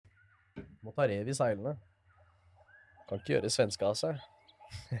Må ta rev I seilene. Kan ikke gjøre svenska av seg.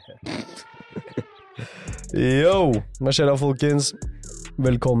 Yo, hva skjer da, folkens?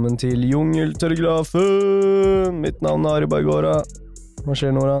 Velkommen til Jungeltelegrafen. Mitt navn Ari Bergårda. Hva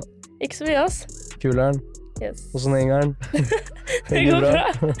skjer, Nora? Ikke så mye, ass. Kuleren. Yes. Hvordan henger den? Det går bra.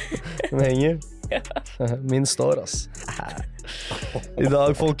 Den henger. Ja. Min står, ass. I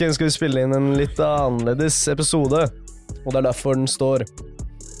dag, folkens, skal vi spille inn en litt annerledes episode. Og det derfor den står.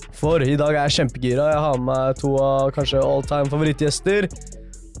 For I dag jeg kjempegira. Jeg har med meg to av kanskje all-time favorittgjester.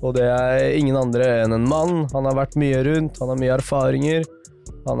 Og det ingen andre enn en mann. Han har vært mye rundt, han har mye erfaringer.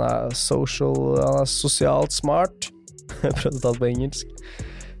 Han sosialt smart. Jeg prøvde å ta det på engelsk.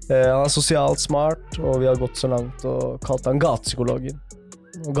 Han sosialt smart, og vi har gått så langt og kalt han gatepsykologen.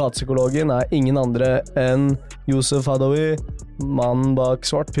 Og gatepsykologen ingen andre enn Josef Hadaoui, mannen bak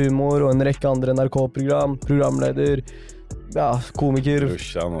Svart Humor og en rekke andre NRK-program, programleder, komiker.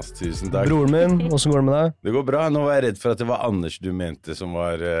 Rushan, tusen takk. Broren min, hvordan går det med deg? Det går bra. Nå var jeg redd for at det var Anders du mente som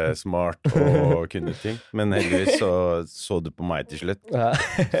var smart og kunne ting. Men heldigvis så du på meg til slutt. Ja.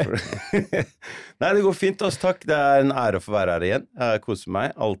 Nei, det går fint også, takk. Det en ære å få være her igjen. Jeg koser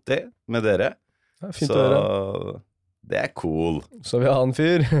meg alltid med dere. Fint å høre. Så det cool. Så vi har en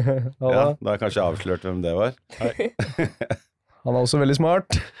fyr. Ja, da har jeg kanskje avslørt hvem det var. Hei. Han også veldig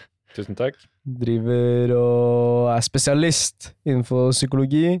smart. Tusen takk. Driver og spesialist innenfor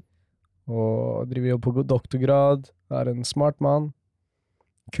psykologi, og driver jobb på doktorgrad, en smart mann,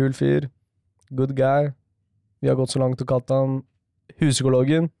 kul fyr, good guy. Vi har gått så langt og kalt han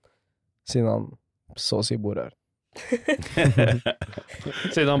huspsykologen, siden han så å si bor her.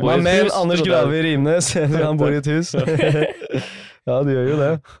 Siden han bor I et Men hus. Anders Graver Rimnes, siden han bor I et hus. Ja, du gjør jo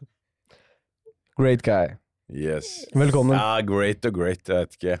det. Great guy. Yes. Velkommen. Ja, great og great, jeg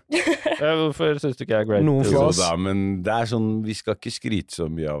vet ikke. Hvorfor synes du ikke jeg great? Noen Jo flas. da, men det sånn, vi skal ikke skryte så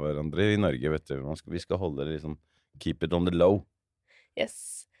mye av hverandre I Norge, vet du. Vi skal holde det liksom, keep it on the low.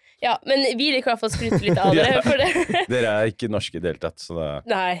 Yes. Ja, men vi liker I hvert fall å skryte litt av dere for det. Dere ikke norske I deltatt, så det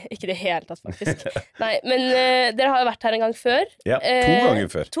Nei, ikke det helt tatt, faktisk. Nei, men dere har jo vært her en gang før. Ja, 2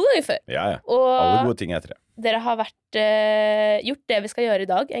 ganger før. 2 ganger før. Ja, ja. Alle Og gode ting 3. dere har gjort det vi skal gjøre I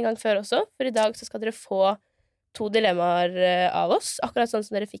dag, en gang før også. For I dag så skal dere få 2 dilemmaer av oss, akkurat sånn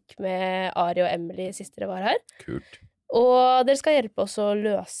som dere fikk med Ari og Emily sist dere var her. Kult. Og dere skal hjelpe oss å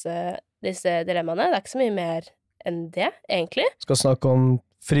løse disse dilemmaene. Det ikke så mye mer enn det, egentlig. Skal snakke om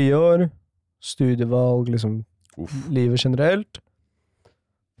friår, studievalg, liksom livet generelt,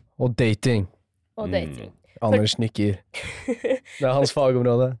 og dating. Og dating. Anders nikker. Det hans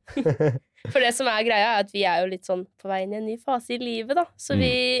fagområde. For det som greia at vi jo litt sånn på vei inn I en ny fase I livet, da. Så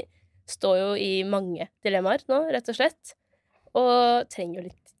vi står jo I mange dilemmaer nå, rett og slett. Og trenger jo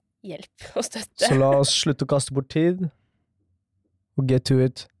litt hjelp og støtte. Så la oss slutte å kaste bort tid, og get to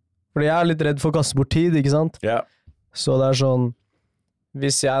it. Fordi jeg litt redd for å kaste bort tid, ikke sant? Ja. Så det sånn,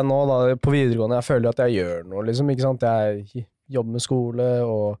 hvis jeg nå da, på videregående, jeg føler at jeg gjør noe, liksom, ikke sant? Jeg jobber med skole,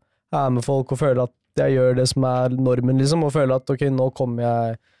 og med folk, og føler at jeg gjør det som normen, liksom, og føler at, ok, nå kommer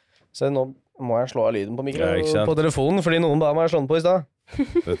jeg, så nå må jeg slå av lyden på mikrofonen, på telefonen, fordi noen ba meg slå den på I sted.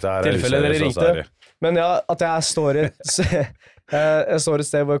 Dette her Tilfelle dere useriøst, ringte. Ari. Men ja, at jeg står jeg står et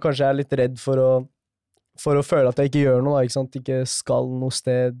sted hvor jeg kanskje litt redd for å føle at jeg ikke gjør noe, da, ikke sant? Ikke skal noe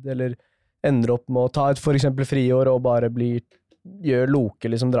sted, eller ender opp med å ta et for eksempel friår og bare gjør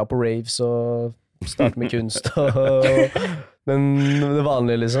loke, liksom dra på raves og starte med kunst det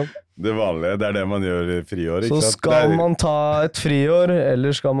vanlige, liksom. Det vanlige, det det man gjør I friår, ikke Så sant? skal man ta et friår,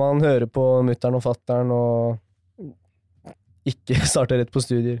 eller skal man høre på mutteren og fatteren og ikke starte rett på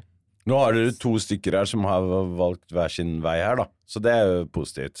studier. Nå har dere 2 stykker her som har valgt hver sin vei her, da. Så det jo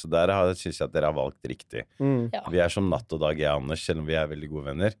positivt. Så der synes jeg at dere har valgt riktig. Ja. Vi som natt og dag, jeg og Anders, selv om vi veldig gode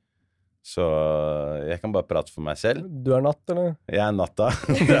venner. Så jeg kan bare prate for meg selv. Du natt, eller? Jeg natta.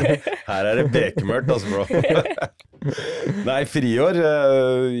 Her det bekemørkt, altså, bro. Nei, friår.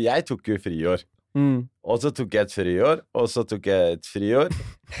 Jeg tok jo friår. Og så tok jeg et friår, og så tok jeg et friår.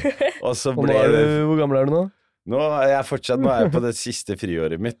 Og så ble det... Hvor gammel du nå? Nå jeg på det siste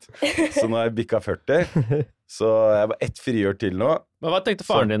friåret mitt. Så nå jeg bikka 40. Så jeg var 1 friår til nå. Men hva tenkte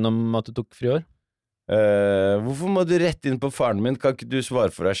faren din om at du tok friår? Hvorfor må du rett inn på faren min? Kan ikke du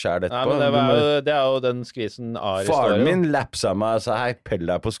svare for deg selv etterpå? Nei, men det jo den skvisen Ari står I. Faren min lapsa meg og sa, hei, pell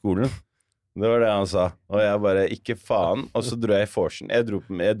deg på skolen. Det var det han sa. Og jeg bare, ikke faen. Og så dro jeg I Forsen. Jeg dro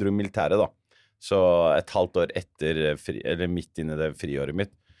militæret da. Så et halvt år etter, eller midt inne det friåret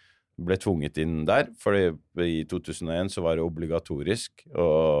mitt, ble tvunget inn der. Fordi I 2001 så var det obligatorisk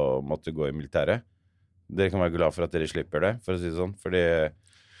å måtte gå I militæret. Dere kan være glad for at dere slipper det, for å si det sånn. Fordi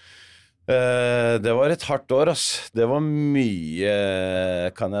Det var et hardt år, ass. Det var mye,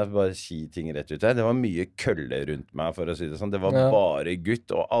 kan jeg bare si ting rett ut her? Det var mye kølle rundt meg, for å si det sånn. Det var bare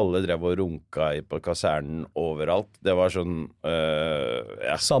gutt, og alle drev og runka på kasernen overalt. Det var sånn,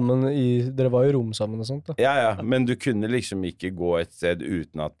 ja. Dere var i rom sammen og sånt da. Ja, men du kunne liksom ikke gå et sted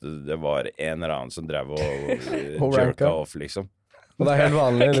uten at det var en eller annen som drev og jerka off, liksom. Og det helt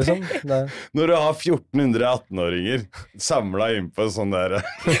vanlig, liksom. Når du har 1400 18-åringer samlet inn på en sånn der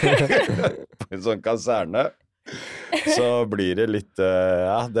på en sånn kaserne, så blir det litt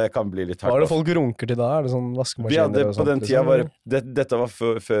ja, det kan bli litt hardt. Hva er det folk runker til da? Er det sånn vaskemaskiner? Vi hadde og på sånt, den tida liksom? dette var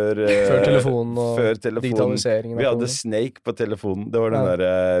før telefonen og digitaliseringen. Vi hadde Snake på telefonen. Det var den der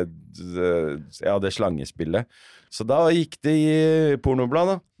ja, det slangespillet. Så da gikk det i pornoblad,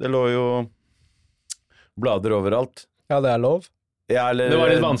 da. Det lå jo blader overalt. Ja, det er lov. Ja, eller, det var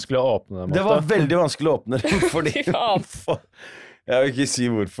litt vanskelig å åpne dem. Det var veldig vanskelig å åpne dem, fordi jeg vil ikke si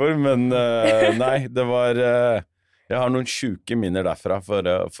hvorfor, men nei, det var jeg har noen syke minner derfra, for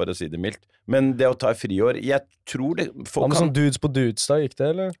å si det mildt. Men det å ta friår, jeg tror det folk kan... Sånn dudes på dudes da, gikk det,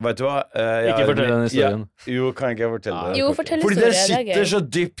 eller? Vet du hva? Ikke fortell den historien. Jo, kan ikke jeg fortelle det? Jo, fortell fordi historien, det sitter så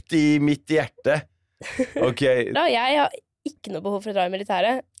dypt i mitt hjerte. Ok. Da, jeg har ikke noe behov for å dra i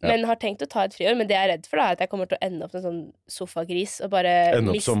militæret, men har tenkt å ta et friår, men det jeg er redd for da, er at jeg kommer til å ende opp som en sånn sofagris og bare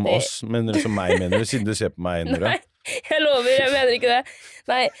ende opp som oss, mener du som meg, mener du, siden du ser på meg ender. Nei, jeg lover, jeg mener ikke det.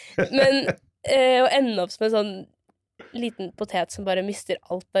 Nei, men å ende opp som en sånn liten potet som bare mister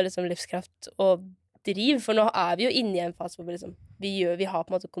alt av liksom livskraft og driv, for nå er vi jo inne i en fase hvor vi liksom, vi har på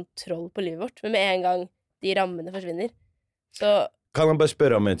en måte kontroll på livet vårt, men med en gang de rammene forsvinner, så... Kan jeg bare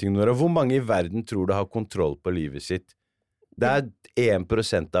spørre om en ting, Nora? Hvor mange i verden tror du har kontroll på livet sitt? Det er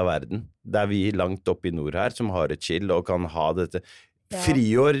 1% av verden. Det er vi langt oppe i nord her som har et chill og kan ha dette. Ja.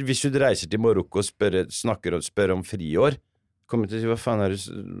 Friår, hvis du reiser til Marokko og spør om friår, kommer du til å si, hva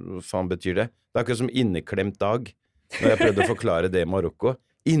faen betyr det? Det er akkurat som inneklemt dag, når jeg prøvde å forklare det i Marokko.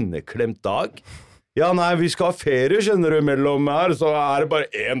 Inneklemt dag? Ja, nei, vi skal ha ferie, skjønner du, mellom her, så er det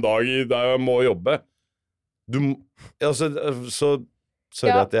bare en dag der jeg må jobbe.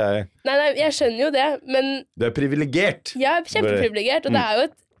 Sorry at jeg... Nei, jeg skjønner jo det, men... Du er privilegert. Jeg er kjempeprivilegert, og det er jo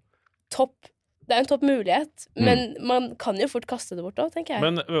det er en topp mulighet, men man kan jo fort kaste det bort da, tenker jeg.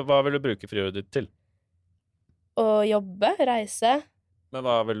 Men hva vil du bruke friåret ditt til? Å jobbe, reise. Men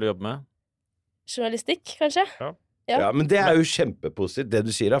hva vil du jobbe med? Journalistikk, kanskje? Ja, men det er jo kjempepositivt, det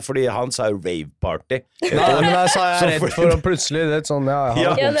du sier da, fordi han sa jo rave-party. Nei, men der sa jeg redd for å plutselig, det er sånn,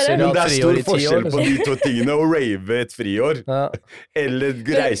 men det er stor forskjell på de to tingene, å rave et friår, eller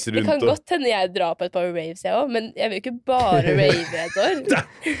reise rundt. Det kan godt hende jeg drar på et par raves, jeg også, men jeg vil jo ikke bare rave et år.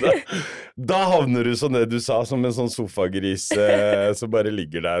 Da havner du sånn det du sa, som en sånn sofagris som bare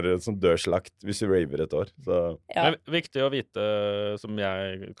ligger der som dørslagt, hvis du raver et år. Så. Men viktig å vite, som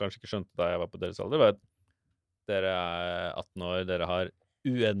jeg kanskje ikke skjønte da jeg var på deres alder, var at dere er 18 år, dere har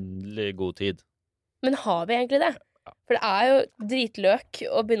uendelig god tid. Men har vi egentlig det? For det er jo dritløk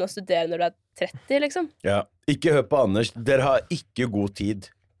å begynne å studere når du er 30, liksom. Ja, ikke hør på Anders, dere har ikke god tid.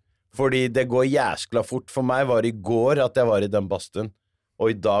 Fordi det går jæskla fort. For meg var det i går at jeg var i den badstuen,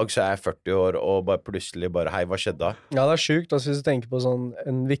 og i dag så er jeg 40 år, og bare plutselig bare, hei, hva skjedde da? Ja, det er sykt, altså, hvis du tenker på sånn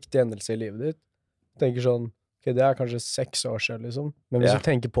en viktig hendelse i livet ditt. Tenker sånn, ok, det er kanskje 6 år siden, liksom. Men hvis du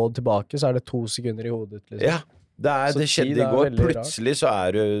tenker på det tilbake, så er det 2 sekunder i hodet, liksom. Ja. Det skjedde i går. Plutselig så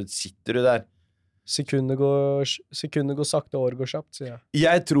sitter du der. Sekundet går sakte, år går kjapt, sier jeg.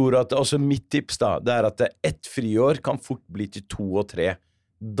 Jeg tror at, også mitt tips da, det er at ett friår kan fort bli til 2 og 3.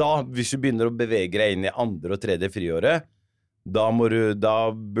 Da, hvis du begynner å bevege deg inn i 2. og 3. friåret, da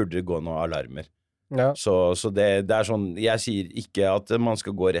burde det gå noen alarmer. Ja. Så det er sånn, jeg sier ikke at man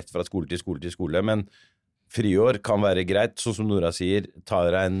skal gå rett fra skole til skole, men friår kan være greit, sånn som Nora sier, ta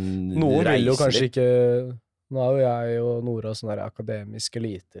deg en reise. Noen vil jo kanskje ikke... Nå er jo jeg og Nora sånn der akademisk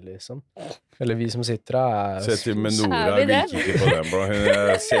elite, liksom. Eller vi som sitter her Se til med Nora, virker ikke på den, bro.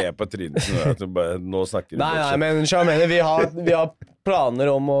 Hun ser på trynet som nå snakker du. Nei, men jeg mener, vi har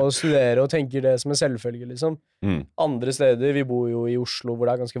planer om å studere og tenker det som en selvfølge, liksom. Andre steder, vi bor jo i Oslo, hvor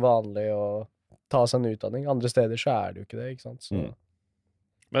det er ganske vanlig å ta seg en utdanning. Andre steder så er det jo ikke det, ikke sant? Så.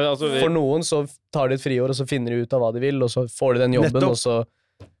 Men altså, For noen så tar de et friår, og så finner de ut av hva de vil, og så får de den jobben, og så...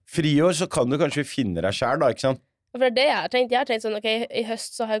 Friår, så kan du kanskje finne deg selv da, ikke sant? For det er det jeg har tenkt. Jeg har tenkt sånn, ok, i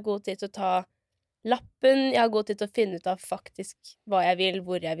høst så har jeg god tid til å ta lappen, jeg har god tid til å finne ut av faktisk hva jeg vil,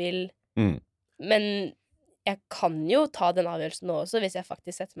 hvor jeg vil. Men jeg kan jo ta den avgjørelsen nå også, hvis jeg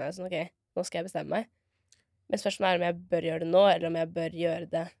faktisk setter meg sånn, ok, nå skal jeg bestemme meg. Men spørsmålet er om jeg bør gjøre det nå, eller om jeg bør gjøre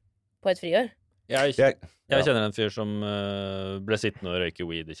det på et friår. Jeg kjenner en fyr som ble sittende og røyke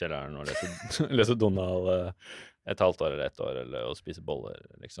weed i kjelleren og lese Donald et halvt år eller 1 år, eller å spise boller,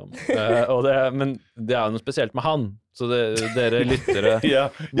 liksom. Men det jo noe spesielt med han, så dere lyttere...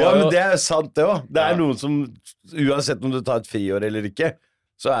 Ja, men det sant det også. Det noen som, uansett om du tar et friår eller ikke,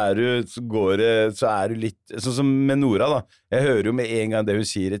 så du litt, sånn som med Nora da, jeg hører jo med en gang det hun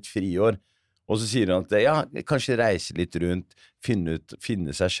sier et friår, og så sier hun at kanskje reise litt rundt,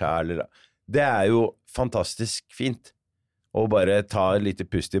 finne seg selv, det jo fantastisk fint. Og bare ta litt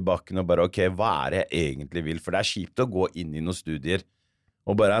pust i bakken og bare, ok, hva det jeg egentlig vil? For det kjipt å gå inn i noen studier,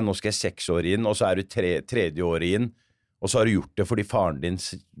 og bare, nå skal jeg 6 år inn, og så du tredje året inn, og så har du gjort det fordi faren din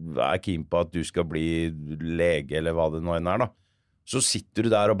keen på at du skal bli lege, eller hva det nå da. Så sitter du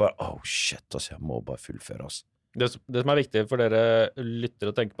der og bare, oh shit, altså, jeg må bare fullføre oss. Det som viktig for dere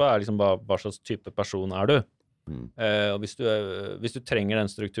lytter å tenke på, liksom hva slags type person du? Og hvis du trenger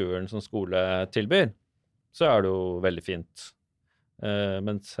den strukturen som skole tilbyr, så det jo veldig fint.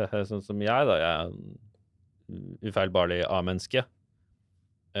 Men sånn som jeg da, jeg ufeilbarlig A-menneske.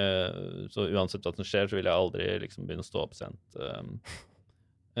 Så uansett hva som skjer, så vil jeg aldri liksom begynne å stå opp sent.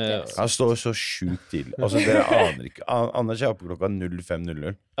 Han står så sjukt tidlig. Altså, dere aner ikke. Anders på klokka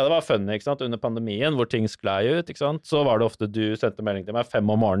 05:00. Ja, det var funny, ikke sant? Under pandemien, hvor ting sklei ut, ikke sant? Så var det ofte du sendte melding til meg 5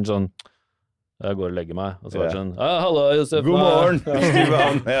 om morgenen, sånn, jeg går og legger meg. Og så var det sånn, hallo, Josef. God morgen! Skriver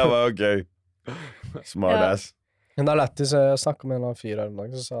han. Jeg var ok. Smart ass. Men det lættis, jeg snakket med en fyr her om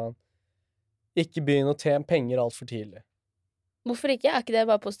dagen, så sa han, ikke begynn å tjene penger alt for tidlig. Hvorfor ikke? Ikke det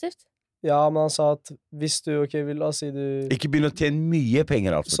bare positivt? Ja, men han sa at hvis du, ok, vil da si du... Ikke begynn å tjene mye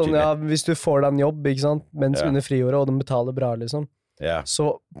penger alt for sånn, tidlig. Ja, hvis du får deg en jobb, ikke sant, mens under friåret, og de betaler bra, liksom, så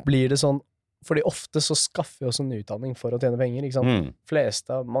blir det sånn, fordi ofte så skaffer vi oss en utdanning for å tjene penger, ikke sant?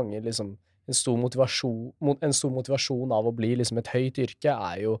 Fleste, mange, liksom, en stor motivasjon av å bli liksom et høyt yrke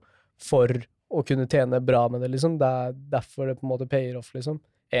jo for å kunne tjene bra med det, liksom. Det derfor det på en måte payer off, liksom.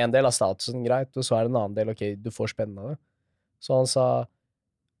 En del av statusen, greit, og så det en annen del, ok, du får spennende av det. Så han sa,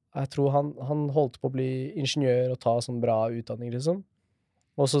 jeg tror han holdt på å bli ingeniør og ta sånn bra utdanning, liksom.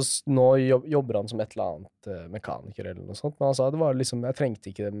 Og så nå jobber han som et eller annet mekaniker eller noe sånt, men han sa, det var liksom, jeg trengte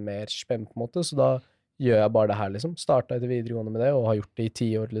ikke det mer spenn på en måte, så da gjør jeg bare det her, liksom. Startet etter videregående med det, og har gjort det i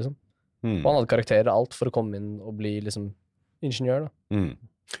 10 år, liksom. Og han hadde karakterer alt for å komme inn og bli, liksom, ingeniør, da.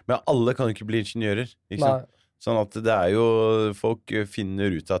 Men alle kan jo ikke bli ingeniører, ikke sant? Sånn at det jo, folk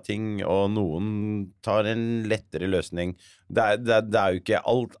finner ut av ting, og noen tar en lettere løsning. Det jo ikke,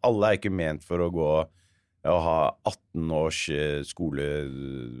 alle ikke ment for å gå og ha 18 års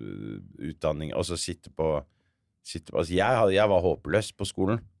skoleutdanning, og så sitte på altså jeg var håpløs på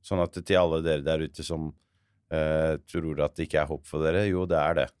skolen, sånn at til alle dere der ute som tror at det ikke håp for dere, jo det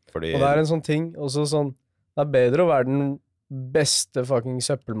det. Fordi, og det en sånn ting, også sånn, det bedre å være den beste fucking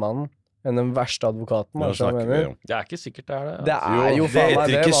søppelmannen enn den verste advokaten. Det ikke sikkert det. Det jo faen meg det. Det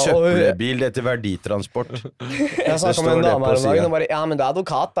heter ikke søppelbil, det heter verditransport. Jeg snakket med en dame her om dagen, og bare, ja, men det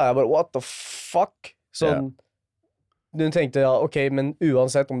advokat da. Jeg bare, what the fuck? Sånn, du tenkte, ja, ok, men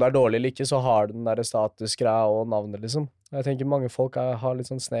uansett om det dårlig eller ikke, så har den der statusgreia og navnet, liksom. Jeg tenker mange folk har litt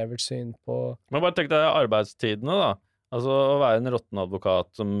sånn snevert syn på... Men bare tenk deg arbeidstidene, da. Altså, å være en råtten advokat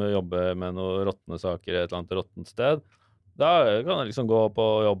som jobber med noen råttende saker i et eller annet råttent sted, da kan du liksom gå på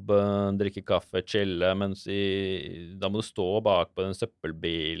jobb, drikke kaffe, chille, mens da må du stå bak på den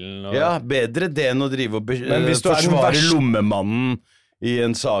søppelbilen. Og... Ja, bedre det enn å drive og forsvare lommemannen i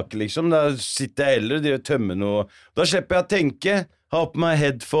en sak, liksom. Da sitter jeg heller og tømmer noe. Da slipper jeg å tenke, ha på meg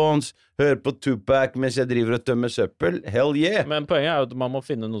headphones, høre på Tupac mens jeg driver og tømmer søppel. Hell yeah! Men poenget jo at man må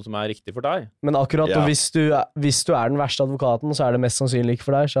finne noe som riktig for deg. Men akkurat, og hvis du den verste advokaten, så det mest sannsynlig ikke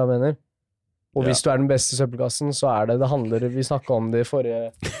for deg, så jeg mener. Og hvis du den beste søppelkassen, så det handler, vi snakket om det i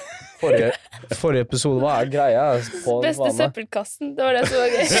forrige episode, hva greia? Beste søppelkassen, det var det som var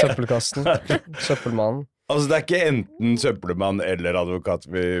gøy. Søppelkassen, søppelmannen. Altså det ikke enten søppelmann eller advokat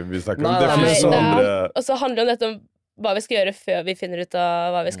vi snakker om, Nei, det finnes andre... Og så handler det om dette om hva vi skal gjøre før vi finner ut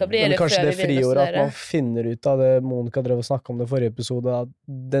av hva vi skal bli, men eller kanskje før det vi begynner å friåret studere. at man finner ut av det Monica drev og snakket om det i forrige episode, at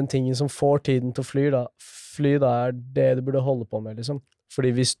den tingen som får tiden til å fly da det du burde holde på med, liksom. Fordi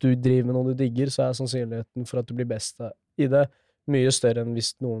hvis du driver med noe du digger, så sannsynligheten for at du blir best i det mye større enn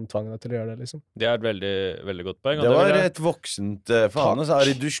hvis noen tvang deg til å gjøre det, liksom. Det et veldig, veldig godt poeng. Det var et voksent faen,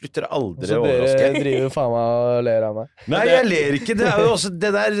 Ari, du slutter aldri å overraske. Så dere driver faen meg og ler av meg. Nei, jeg ler ikke, det jo også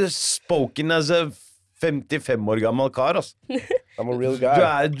det der spoken as a 55 år gammel kar, altså. I'm a real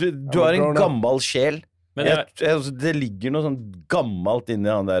guy. Du en gammel sjel. Men Det ligger noe sånn gammelt inni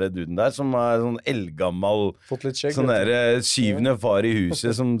han der duden der, som er sånn eldgammel, Fått litt skjegg. sånn der syvende far i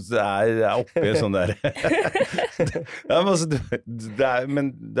huset som er oppi sånn der. Ja, men, altså,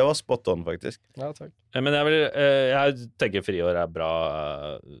 men det var spot on, faktisk. Ja, takk. Men jeg tenker friår er bra.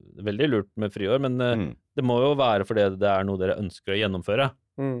 Veldig lurt med friår, men det må jo være fordi det er noe dere ønsker å gjennomføre.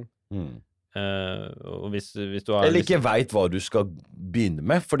 Og hvis du har Eller ikke vet hva du skal begynne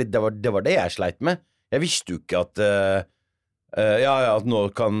med, for det var det jeg sleit med. Jeg visste jo ikke at at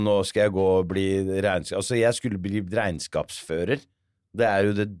nå skal jeg gå og bli altså jeg skulle bli regnskapsfører. Det er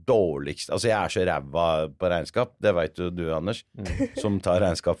jo det dårligste. Altså jeg er så ræva på regnskap, det vet jo du, Anders, som tar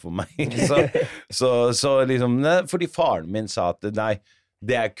regnskap for meg. Så liksom, fordi faren min sa at nei,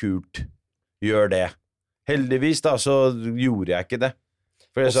 det er kult, gjør det. Heldigvis da, så gjorde jeg ikke det.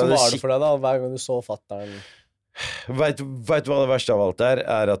 Hvordan var det for deg da, hver gang du så fatteren? Vet du hva det verste av alt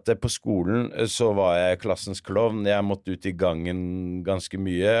er at på skolen så var jeg klassens klovn. Jeg måtte ut i gangen ganske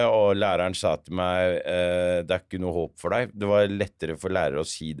mye, og læreren sa til meg det er ikke noe håp for deg. Det var lettere for lærere å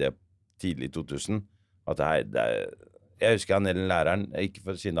si det tidlig i 2000 at jeg husker han eller læreren, ikke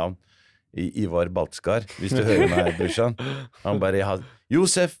for å si navn, Ivar Baltskar, hvis du hører meg, brorsan. Han bare,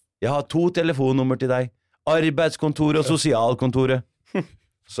 Josef, jeg har 2 telefonnummer til deg. Arbeidskontoret og sosialkontoret.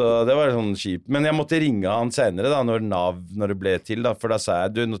 Så det var sånn kjipt. Men jeg måtte ringe han senere da, når det ble til da, for da sa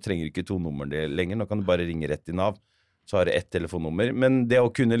jeg, nå trenger du ikke 2 nummer lenger, nå kan du bare ringe rett i Nav, så har du 1 telefonnummer. Men det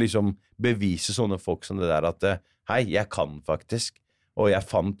å kunne liksom bevise sånne folk som det der at, hei, jeg kan faktisk, og jeg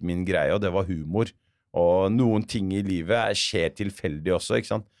fant min greie, og det var humor. Og noen ting i livet skjer tilfeldig også,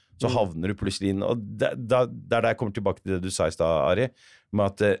 ikke sant? Så havner du plutselig inn, og der jeg kommer tilbake til det du sa i sted, Ari,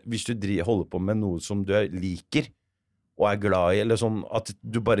 med at hvis du holder på med noe som du liker, og er glad i, eller sånn at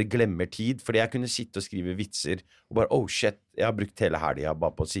du bare glemmer tid, fordi jeg kunne sitte og skrive vitser, og bare, oh shit, jeg har brukt hele helgen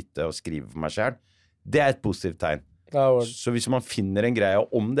bare på å sitte og skrive for meg selv. Det er et positivt tegn. Så hvis man finner en greie,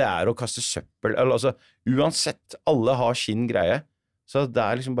 om det er å kaste søppel, eller altså, uansett, alle har sin greie, så det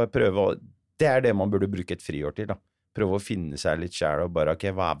er liksom bare prøve det er det man burde bruke et friår til da. Prøve å finne seg litt selv, og bare, ok,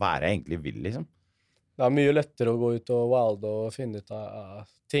 hva er det jeg egentlig vil, liksom? Det er mye lettere å gå ut og wilde og finne ut av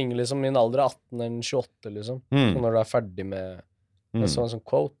ting liksom i en alder av 18 enn 28 liksom. Og når du er ferdig med det sånn som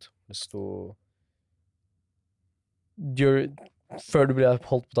quote, det stod før du blir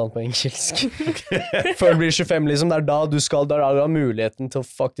holdt på tann på engelsk. Før du blir 25 liksom, det er da du har muligheten til å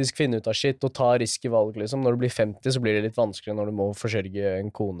faktisk finne ut av shit og ta riske valg liksom. Når du blir 50 så blir det litt vanskelig når du må forsørge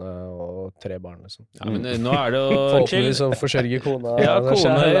en kone og 3 barn liksom. Ja, men nå er det jo forhåpentligvis å forsørge kona. Ja,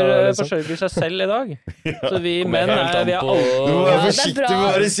 koner forsørger seg selv i dag. Så vi menn vi er alle... Du må være forsiktig med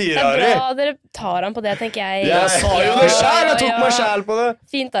hva du sier, Ari. Det er bra dere tar han på det, tenker jeg. Jeg sa jo det selv, jeg tok meg selv på det.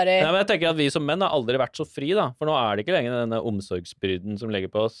 Fint, Ari. Ja, men jeg tenker at vi som menn har aldri vært så fri da, for nå er det ikke lenger denne omsorgsbyrden som legger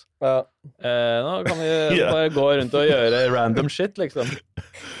på oss. Ja. Nå kan vi bare gå rundt og gjøre random shit, liksom.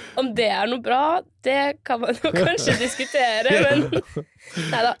 Om det er noe bra, det kan man jo kanskje diskutere, men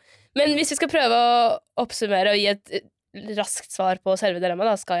neida. Men hvis vi skal prøve å oppsummere og gi et raskt svar på selve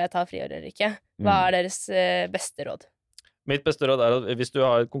dilemmaet, da skal jeg ta friår eller ikke? Hva er deres beste råd? Mitt beste råd er at hvis du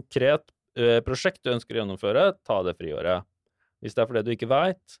har et konkret prosjekt du ønsker å gjennomføre, ta det friåret. Hvis det er fordi du ikke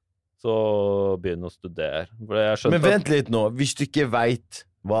vet, så begynn å studere. Men vent litt nå, hvis du ikke vet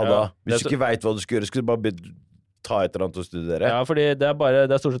hva da? Hvis du ikke vet hva du skal gjøre, skal du bare ta et eller annet og studere? Ja, fordi det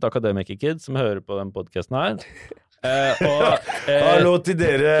er stort sett akademiker-kids som hører på den podcasten her. Hallo til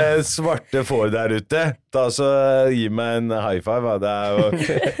dere svarte får der ute. Gi meg en high five.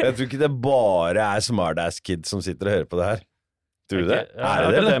 Jeg tror ikke det bare er smartass kids som sitter og hører på det her. Tror du det? Er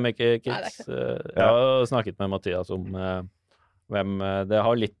det det? Akademiker-kids. Jeg har snakket med Mathias om det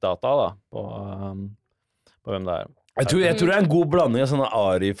har litt data da på hvem det er. Jeg tror det er en god blanding av sånne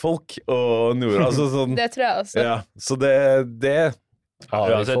Ari-folk og Nora, altså sånn. Det tror jeg også. Ja, så det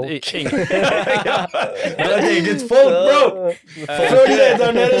Ari-folk. Det er et eget folk, bro! Følg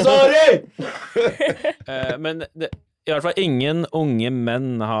lederen deres, Ari! Men i hvert fall ingen unge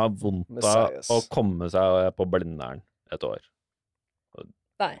menn har vondt av å komme seg på Blindern et år.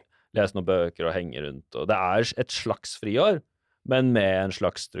 Nei. Lese noen bøker og henge rundt. Og det er et slags friår, men med en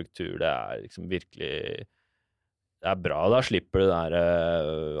slags struktur. Det er liksom virkelig... Det er bra, da slipper du det der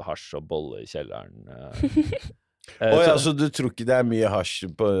hasj og bolle i kjelleren. Så du tror ikke det er mye hasj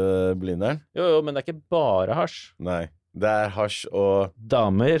på Blindern? Jo, men det er ikke bare hasj. Nei, det er hasj og...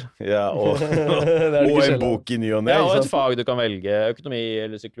 Damer. Ja, og en bok i ny og ne. Ja, og et fag du kan velge. Økonomi,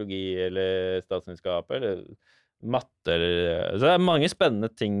 eller psykologi, eller statsvitenskap, eller matte, eller... Så det er mange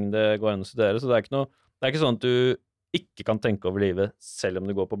spennende ting det går an å studere, så det er ikke sånn at du ikke kan tenke over livet selv om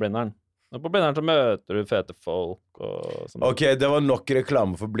du går på Blindern. Og på Blindern så møter du fete folk og sånn. Ok, det var nok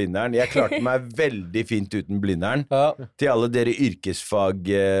reklame for Blindern. Jeg klarte meg veldig fint uten Blindern. Ja. Til alle dere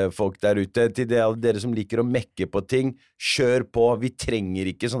yrkesfagfolk der ute, til alle dere som liker å mekke på ting, kjør på. Vi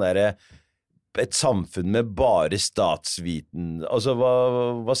trenger ikke sånn derre et samfunn med bare statsviten. Altså,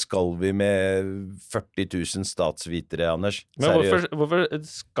 hva skal vi med 40 000 statsvitere, Anders? Men Seriøst. hvorfor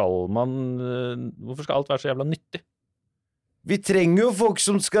skal alt være så jævla nyttig? Vi trenger jo folk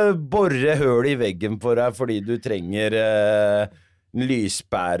som skal borre høl i veggen for deg fordi du trenger en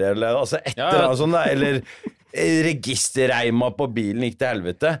lyspære eller altså et eller annet sånt, da. Eller registerreima på bilen gikk til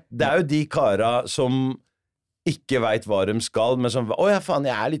helvete. Det er jo de kara som ikke vet hva de skal, men som ja faen,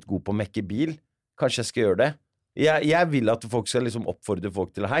 jeg er litt god på å mekke bil. Kanskje jeg skal gjøre det. Jeg vil at folk skal liksom oppfordre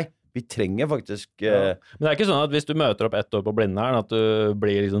folk til hei, vi trenger faktisk Men det er ikke sånn at hvis du møter opp 1 år på Blindern, at du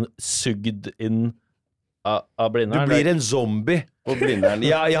blir liksom sugd inn av Blindern. Du blir en zombie på Blindern.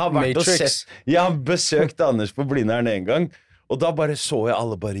 Jeg har vært og Matrix. sett. Jeg har besøkt Anders på Blindern en gang, og da bare så jeg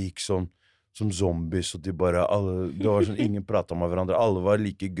alle bare gikk som zombies, og det var sånn, ingen pratet med hverandre. Alle var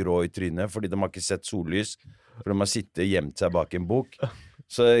like grå i trynet, fordi de har ikke sett sollys, og de har sittet gjemt seg bak en bok.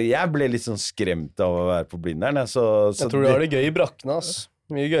 Så jeg ble litt sånn skremt av å være på Blindern. Så Jeg tror du har det gøy i brakkene, ass.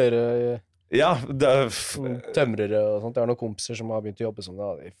 Mye gøyere Ja, tømrere og sånt. Jeg har noen kompiser som har begynt å jobbe som det,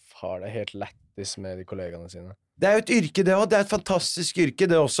 og de har det helt lættis med de kollegaene sine. det er jo et yrke det også, det er et fantastisk yrke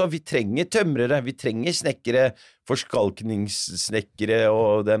det også. Vi trenger tømrere, vi trenger snekkere, forskalkningssnekkere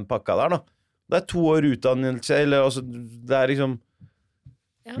og den pakka der da. Det er 2 år utdannelse, eller altså, det er liksom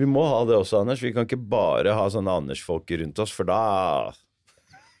Ja. Vi må ha det også, Anders. Vi kan ikke bare ha sånne Anders-folk rundt oss, for da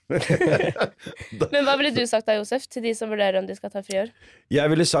Men hva ville du sagt da, Josef, til de som vurderer om de skal ta friår? Jeg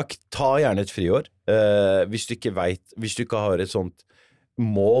ville sagt, ta gjerne et friår. Hvis du ikke har et sånt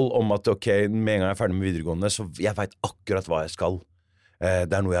mål om at ok, med en gang jeg er ferdig med videregående, så jeg vet akkurat hva jeg skal.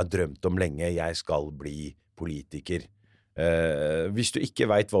 Det er noe jeg har drømt om lenge. Jeg skal bli politiker. Hvis du ikke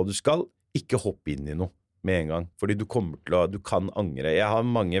vet hva du skal, ikke hopp inn i noe med en gang. Fordi du kan angre. Jeg har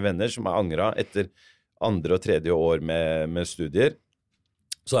mange venner som har angret etter 2. og 3. år med studier.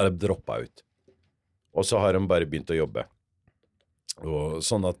 Så har de droppet ut. Og så har de bare begynt å jobbe. Og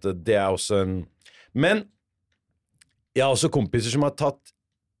sånn at det er også en Men jeg har også kompiser som har tatt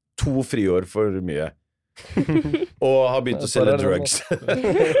 2 friår for mye. Og har begynt å selge drugs.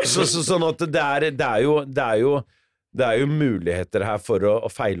 Sånn at det er jo muligheter her for å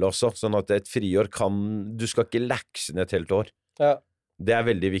feile også. Sånn at et friår du skal ikke lakse ned et helt år. Ja. Det er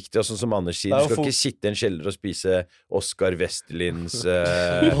veldig viktig, og sånn som Anders sier, du skal ikke sitte i en kjeller og spise Oscar Westerlins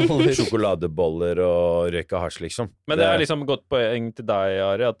sjokoladeboller og røyke hasj, liksom. Men det er liksom et godt poeng til deg,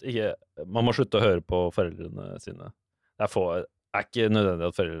 Ari, at man må slutte å høre på foreldrene sine. Det er ikke nødvendig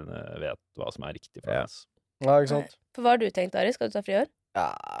at foreldrene vet hva som er riktig for oss. Ja, ikke sant? For hva har du tenkt, Ari? Skal du ta friår?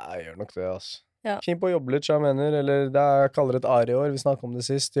 Ja, jeg gjør nok det, ass. Ja. Keen på å jobbe litt, så jeg mener. Eller jeg kaller det et Ari-år. Vi snakket om det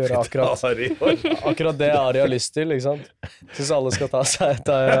sist. Gjøre akkurat det Ari har lyst til, ikke sant? Synes alle skal ta seg et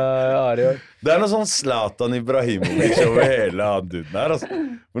Ari-år. Det er noe sånn Zlatan Ibrahimovic over hele han duden her, altså.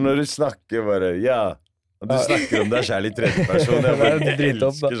 For når du snakker bare, og du snakker om deg selv i 3. person, jeg bare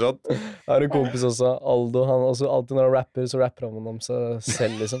elsker sånt. Jeg har en kompis også, Aldo. Han også, alltid når han rapper, så rapper han om seg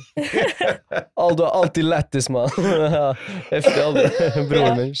selv, liksom. Aldo er alltid lættis, mann. Heftig Aldo.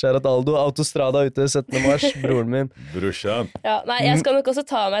 Broren min. Kjære Aldo. Autostrada ute 17. mars. Broren min. Brorsan. Ja, nei, jeg skal nok også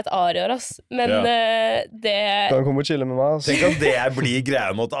ta meg et Ari-år, ass. Men det Kan komme og chille med meg, ass. Tenk at det blir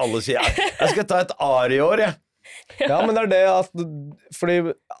greia med at alle sier jeg skal ta et Ari-år, jeg. Ja, men det er det at fordi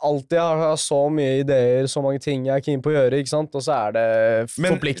alltid jeg har så mye ideer, så mange ting jeg er keen på å gjøre, ikke sant? Og så er det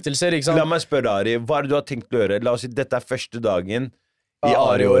forpliktelser, ikke sant? La meg spørre, Ari, hva er det du har tenkt å gjøre? La oss si, dette er første dagen i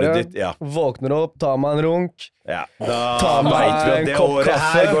Ari-året ditt. Ja. Våkner opp, tar meg en runk, Ja, da Ta meg vet vi at en det kopp året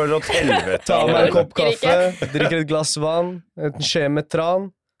kaffe. her går det til helvete. tar meg en kopp Orker kaffe, drikker et glass vann, en skje med tran,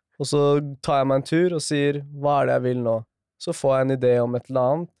 og så tar jeg meg en tur og sier, hva er det jeg vil nå? Så får jeg en idé om et eller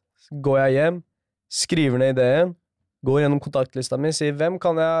annet, så går jeg hjem, skriver ned ideen, går gjennom kontaktlista mi, sier, hvem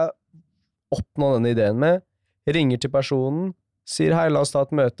kan jeg oppnå denne ideen med? Ringer til personen, sier, hei, la oss ta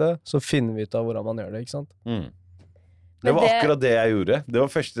et møte, så finner vi ut av hvordan man gjør det, ikke sant? Det Men var det- akkurat det jeg gjorde. Det var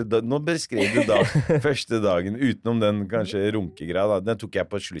første dag, nå beskrev du første dagen, utenom den kanskje runkegreia, da. Den tok jeg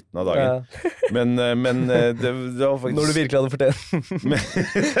på slutten av dagen. Men det var faktisk Når du virkelig hadde fortjent.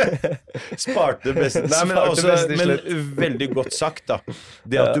 Sparte best. Nei, men, Sparte også, best til men slutt. veldig godt sagt, da.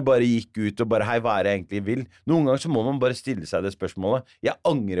 Det at du bare gikk ut og bare hei, hva er det jeg egentlig vil? Noen ganger så må man bare stille seg det spørsmålet. Jeg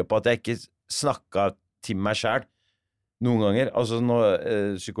angrer på at jeg ikke snakka til meg sjæl. Noen ganger. Altså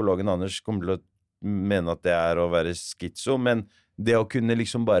når psykologen Anders kommer til å mene at det er å være schizo, men det å kunne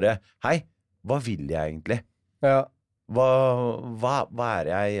liksom bare hei, hva vil jeg egentlig? Ja. hva er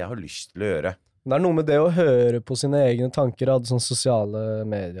det jeg har lyst til å gjøre? Det er noe med det å høre på sine egne tanker. Jeg hadde sånn sosiale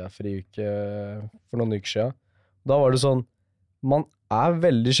medier-friuke for noen uker siden. Da var det sånn, man er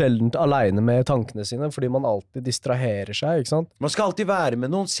veldig sjeldent alene med tankene sine, fordi man alltid distraherer seg, ikke sant? Man skal alltid være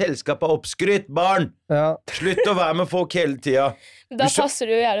med noen. Selskap av oppskrytt, barn! Ja. Slutt å være med folk hele tiden. Da passer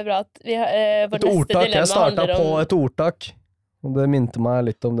det jo jævlig bra at vi har, vårt Et neste ordtak, jeg dilemma startet handler på om et ordtak, og det minte meg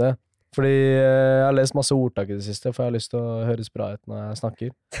litt om det. Fordi jeg har lest masse ordtak i det siste, for jeg har lyst til å høres bra ut når jeg snakker.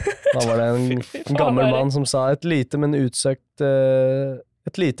 Da var det en gammel mann som sa et lite, men utsøkt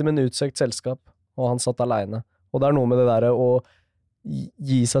selskap, og han satt alene. Og det er noe med det der å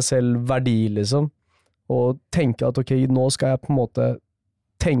gi seg selv verdi, liksom. Og tenke at ok, nå skal jeg på en måte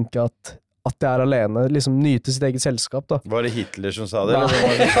tenke at jeg er alene, liksom nyte sitt eget selskap, da. Var det Hitler som sa det? Nei, Eller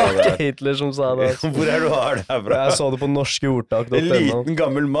var det var det ikke Hitler som sa det. Altså. Hvor er du har det her fra? Jeg så det på norskeordtak.no. En liten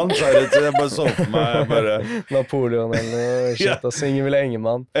gammel mann sa det til jeg bare så for meg bare Napoleon eller noe shit, og Ingvild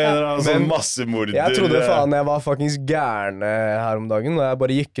Engemann. en eller annen sånn Men massemorder. Jeg trodde faen jeg var fuckings gæren her om dagen, når jeg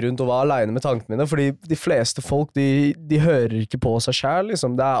bare gikk rundt og var alene med tankene mine, fordi de fleste folk, de hører ikke på seg selv,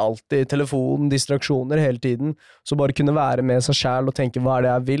 liksom. Det er alltid telefon, distraksjoner hele tiden, så bare kunne være med seg selv og tenke hva er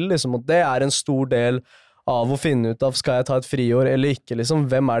det jeg vil, liksom, og det er en stor del av å finne ut av skal jeg ta et friår eller ikke, liksom.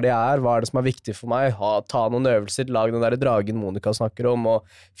 Hvem er det jeg er, hva er det som er viktig for meg, ta noen øvelser, lag den der dragen Monica snakker om, og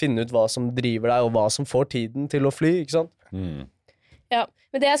finne ut hva som driver deg, og hva som får tiden til å fly, ikke sant? Ja,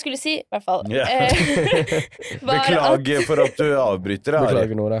 men det jeg skulle si, i hvert fall Ja. var Beklager for at du avbryter det.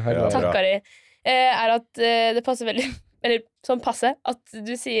 Beklager, Nora. Ja, Takk, bra. Kari. Er at det passer veldig eller sånn passe, at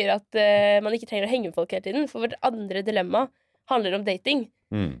du sier at man ikke trenger å henge med folk hele tiden, for vårt andre dilemma handler om dating.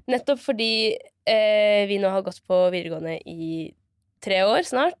 Nettopp fordi vi nå har gått på videregående i 3 år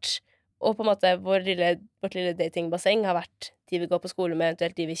snart, og på en måte vårt lille datingbasseng har vært de vi går på skole med,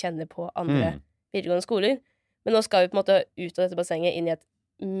 eventuelt de vi kjenner på andre videregående skoler. Men nå skal vi på en måte ut av dette bassenget inn i et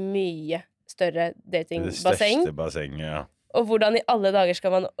mye større Det datingbasseng. største bassenget, ja. Og hvordan i alle dager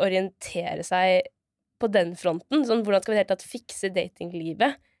skal man orientere seg på den fronten? Sånn, hvordan skal vi i det hele tatt fikse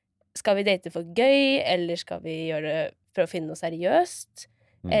datinglivet? Skal vi date for gøy, eller skal vi prøve å finne noe seriøst?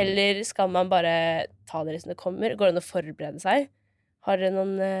 Eller skal man bare ta det som det kommer? Går det an å forberede seg? Har dere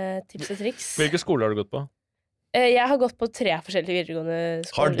noen tips og triks? Hvilke skoler har du gått på? Jeg har gått på 3 forskjellige videregående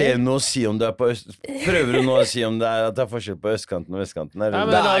skoler. Har det noe å si om det er på Prøver du nå å si om det er at det er forskjell på østkanten og vestkanten? Eller? Nei,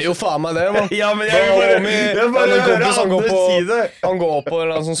 men Det er jo faen meg det, man. Ja, men jeg vil bare høre andre si det. Han går på en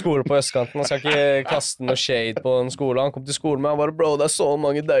eller annen sånn skole på østkanten. Han skal ikke kaste noe shade på en skole. Han kom til skolen med, han bare, bro, det er så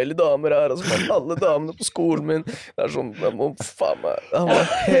mange deilige damer her. Altså, alle damene på skolen min. Det er sånn, jeg må faen meg. Han var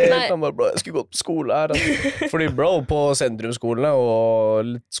helt, han bare, bro, jeg skulle gått på skole her. Altså. Fordi, bro, på sentrumsskolene og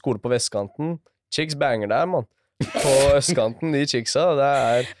litt skole på vestkanten, chicks banger der, man. På østkanten, de chicksa, det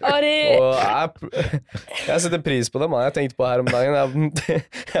er Ari! og jeg setter pris på dem, man. Jeg tenkte på her om dagen.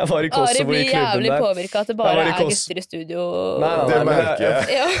 Jeg var i Ari Kosovo i blir klubben jævlig der. påvirket at det bare Jeg var i er Kos- gutter i studio. Nei, Det men merker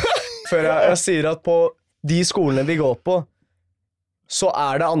jeg. Ja. Før jeg sier at på de skolene vi går på, så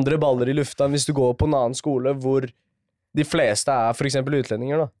er det andre baller i lufta enn hvis du går på en annen skole hvor de fleste er for eksempel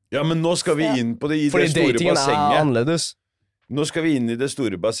utlendinger, da. Ja, men nå skal vi inn på det i Fordi det store datingen er bassenget. annerledes. Nå skal vi inn i det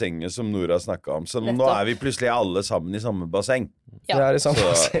store bassenget som Nora snakket om. Så nå Nettopp. er vi plutselig alle sammen i samme basseng. Ja. Vi er i samme Så,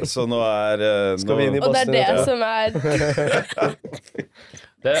 basseng. så nå er Skal vi inn i Og det er det Ja. som er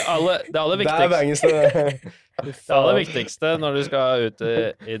Det aller Det er viktigste, bangeste. det aller viktigste når du skal ut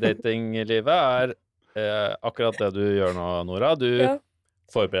i datinglivet, er akkurat det du gjør nå, Nora. Du Ja.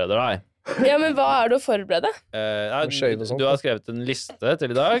 forbereder deg. Ja, men hva er det å forberede? Skjøyd og sånt, Du har skrevet en liste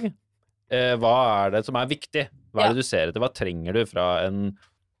til i dag. Hva er det som er viktig? Hva er det du ser etter? Hva trenger du fra en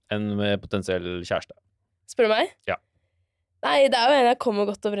potensiell kjæreste? Spør du meg? Ja. Nei, det er jo en jeg kommer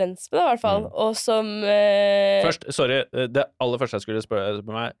godt overens med, da, i hvert fall. Og som Først, sorry, det aller første jeg skulle spørre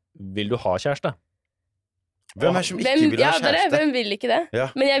meg, vil du ha kjæreste? Hvem er det som ikke vil ha kjæreste? Hvem vil ikke det? Ja.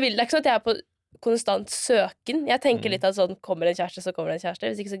 Men jeg vil, det er ikke sånn at jeg er på konstant søken. Jeg tenker litt at sånn, kommer det en kjæreste, så kommer det en kjæreste.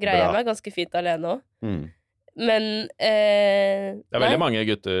 Hvis ikke så greier jeg Bra. meg ganske fint alene òg. Mm. Men Det er veldig mange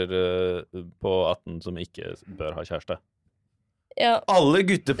gutter på 18 som ikke bør ha kjæreste. Ja, Alle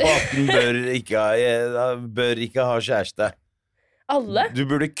gutter på 18 bør ikke ha kjæreste. alle? Du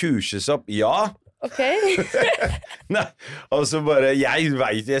burde kurses opp. Ja. OK. Nei, altså bare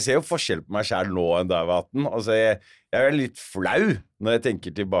Jeg ser jo forskjell på meg selv nå enn da jeg var 18. Altså jeg er litt flau når jeg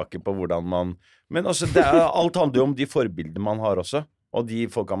tenker tilbake på hvordan man Men altså, alt handler jo om de forbildene man har også, og de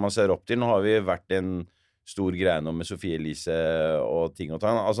folka man ser opp til. Nå har vi vært en stor greie nå med Sofie Elise og ting og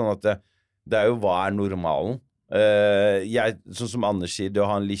tang. Altså, sånn at det er jo hva er normalen. Sånn som Anders sier, det å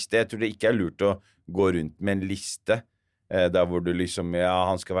ha en liste. Jeg tror det ikke er lurt å gå rundt med en liste Der hvor du liksom, ja,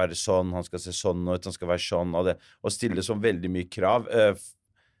 han skal være sånn, han skal se sånn ut, han skal være sånn, og stille så veldig mye krav.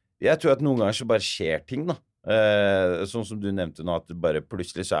 Jeg tror at noen ganger så bare skjer ting, da. Sånn som du nevnte nå, at det bare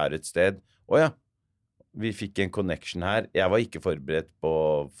plutselig så er det et sted. Å ja, vi fikk en connection her. Jeg var ikke forberedt på å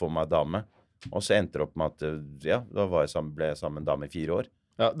få meg dame. Og så endte det opp med at, ja, da ble jeg sammen med en dame i 4 år.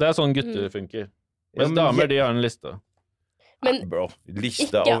 Ja, det er sånn gutter funker. Ja, Mens men damer, de har en liste. Men Bro,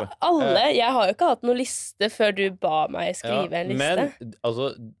 liste ikke over. alle. Jeg har jo ikke hatt noen liste før du ba meg skrive en liste. Men altså,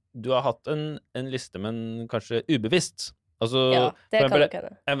 du har hatt en liste, men kanskje ubevisst. Altså, Ja, det for kan eksempel, nok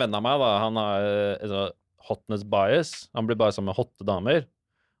hende. en venn av meg, da, han har hotness bias. Han blir bare sammen med hotte damer.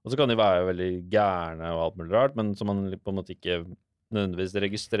 Og så kan de være veldig gærne og alt mulig rart, men som han på en måte ikke nødvendigvis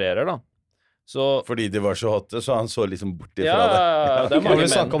registrerer, da. Så Fordi de var så hotte, så han så liksom bort ifra ja, det. det er Kan mange vi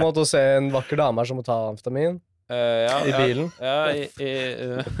snakke menn. om at å se en vakker dame er som å ta amfetamin? I bilen? Ja,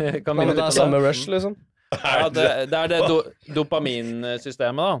 kan Men minne det litt er om samme rush, liksom? Ja, det er det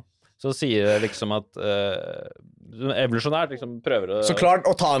dopaminsystemet, da. Så sier det liksom at evolusjonært liksom prøver å Så klart,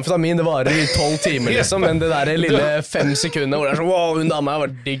 å ta amfetamin, det varer i 12 timer, liksom, men det der lille 5 sekunder hvor det er sånn, wow, hun dama har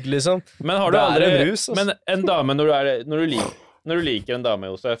vært digg, liksom. Men har du Det er aldri en rus, altså. Men en dame, når du liker en dame,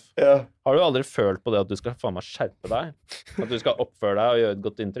 Josef, Ja. har du aldri følt på det at du skal faen meg skjerpe deg? At du skal oppføre deg og gjøre et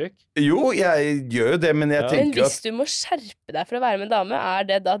godt inntrykk? Jo, jeg gjør jo det, men jeg Ja. Men tenker hvis at du må skjerpe deg for å være med en dame, er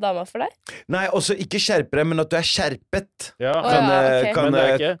det da dama for deg? Nei, også ikke skjerpe deg, men at du er skjerpet. Ja, Å, ja, ok. Kan, Men det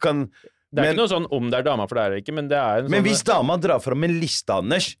er ikke- kan, Det er men- ikke noe sånn om det er dama for deg eller ikke, men det er en sånn men hvis dama drar fram en liste,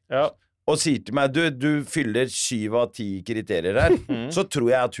 Anders, ja. og sier til meg du fyller 7 av 10 kriterier her, så tror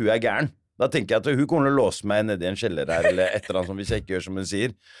jeg at hun er gæren. Da tenker jeg at hun kommer til å låse meg nede i en kjeller her, eller et eller annet sånt, hvis jeg ikke gjør som hun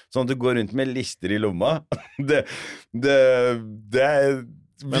sier. Sånn at du går rundt med lister i lomma. Det er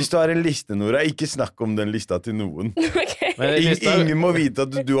Hvis du har en liste, Nora, ikke snakk om den lista til noen. Ok. Men lista- Ingen må vite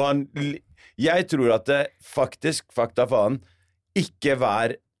at du har en Jeg tror at det faktisk, fakta faen, ikke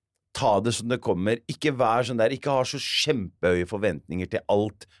ta det som det kommer. Ikke vær sånn der, ikke ha så kjempehøye forventninger til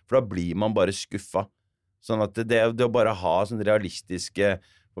alt, for da blir man bare skuffa. Sånn at det å bare ha sånne realistiske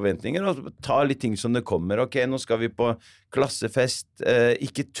forventninger, og ta litt ting som det kommer. Ok, nå skal vi på klassefest.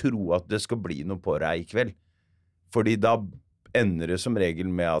 Ikke tro at det skal bli noe på deg i kveld. Fordi da ender det som regel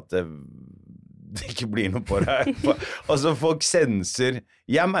med at det ikke blir noe på deg. Altså, folk senser.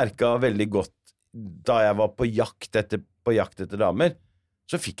 Jeg merket veldig godt da jeg var på jakt etter damer,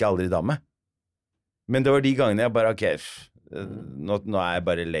 så fikk jeg aldri dame. Men det var de gangene jeg bare, ok, nå er jeg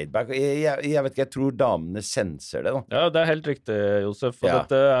bare laid back. Jeg vet ikke, jeg tror damene senser det da. Ja, det er helt riktig, Josef, for Ja.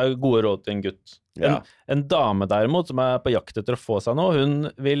 dette er gode råd til en gutt. Ja. En dame derimot, som er på jakt etter å få seg noe,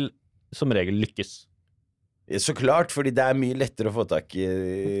 hun vil som regel lykkes. Så klart, fordi det er mye lettere å få tak i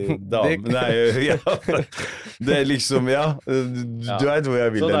damer. Nei, ja. Det er liksom, ja, du vet hvor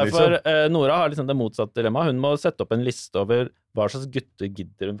jeg vil Så det, derfor, liksom. Nora har liksom det motsatte dilemmaet. Hun må sette opp en liste over hva slags gutter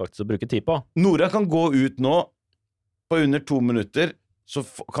gidder hun faktisk å bruke tid på. Nora kan gå ut nå på under 2 minutter, så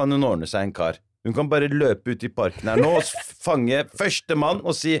kan hun ordne seg en kar. Hun kan bare løpe ut i parken her nå og fange første mann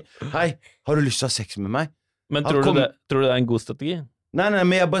og si, hei, har du lyst til å ha sex med meg? Men Han tror kom- du det er en god strategi? Nei,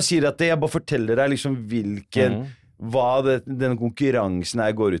 men jeg bare sier at jeg bare forteller deg liksom hva denne konkurransen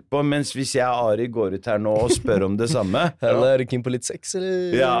her går ut på, mens hvis jeg og Ari går ut her nå og spør om det samme, Eller er du keen på litt sex,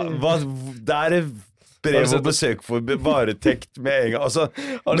 eller? ja, det er et brev og besøk for varetekt med en gang, altså,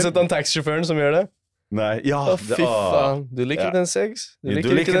 Har du sett han taxisjåføren som gjør det? nei, ja, Å, fy faen. Du liker Ja. ikke den sex? Du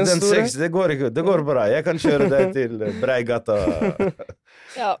liker den store? sex, det går bra, jeg kan kjøre deg til Breigata.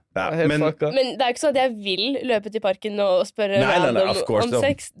 Ja. Ja, Helt men, fucka. Men det er jo ikke sånn at jeg vil løpe til parken og spørre Nei, random of course om not.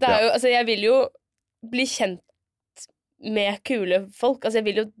 sex. Det er jo, altså, jeg vil jo bli kjent med kule folk. Altså, jeg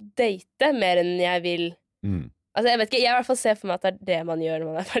vil jo date mer enn jeg vil Altså, jeg vet ikke, jeg i hvert fall ser for meg at det er det man gjør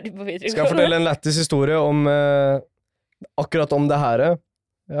når man er ferdig på videregående. Skal jeg fortelle en lættis historie om akkurat om det her?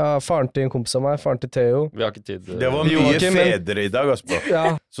 Ja, faren til en kompis av meg, faren til Theo. Vi har ikke tid. det var mye Joakim, men- fedre i dag, altså.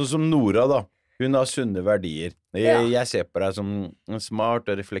 Ja, Sånn som Nora, da. Hun har sunne verdier. Ja. Jeg ser på deg som en smart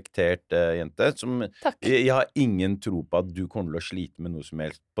og reflektert jente. Takk. Jeg har ingen tro på at du kommer til å slite med noe som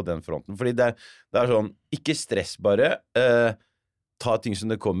helst på den fronten. Fordi det er sånn, ikke stress bare. Ta ting som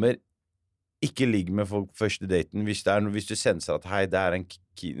det kommer. Ikke ligg med folk første daten. Hvis du senser at hei, det er en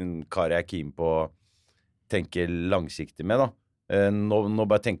kar jeg er keen på å tenke langsiktig med, da. Nå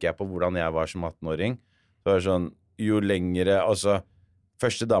bare tenker jeg på hvordan jeg var som 18-åring. Så var det sånn, jo lengre, altså,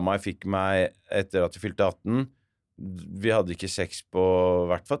 første dama jeg fikk meg etter at jeg fylte 18, vi hadde ikke sex på i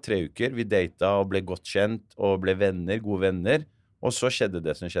hvert fall 3 uker. Vi data og ble godt kjent og ble venner, gode venner. Og så skjedde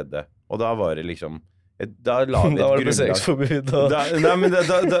det som skjedde. Og da var det liksom Da la vi et da var det grunnlag. besøksforbud. Og... Nei,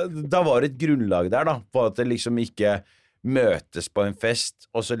 men da var det et grunnlag der, da, på at det liksom ikke møtes på en fest,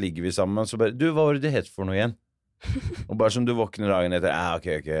 og så ligger vi sammen, og så bare Du, hva var det det het for noe igjen? Og bare som du våkner dagen etter, ok,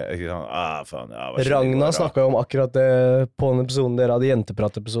 ikke sant? Faen, ja, hva skjedde i Ragna går, da? snakket jo om akkurat det på den episoden dere hadde,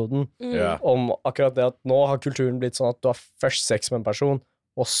 jenteprat-episoden, Ja. om akkurat det at nå har kulturen blitt sånn at du har først sex med en person,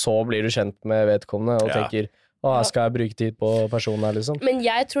 og så blir du kjent med vedkommende, og Ja. tenker, her skal jeg bruke tid på personen her, liksom. Men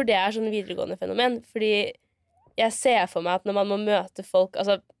jeg tror det er sånn videregående fenomen, fordi jeg ser for meg at når man må møte folk,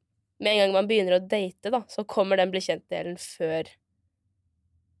 altså med en gang man begynner å date da, så kommer den bli kjent-delen før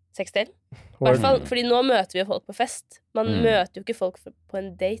sexdel. I hvert fall, fordi nå møter vi jo folk på fest. Man møter jo ikke folk på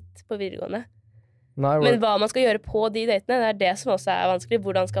en date på videregående. Nei, Men hva man skal gjøre på de datene, det er det som også er vanskelig.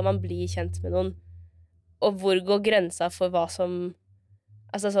 Hvordan skal man bli kjent med noen? Og hvor går grensa for hva som...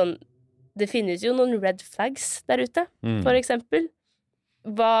 Altså sånn, det finnes jo noen red flags der ute, for eksempel.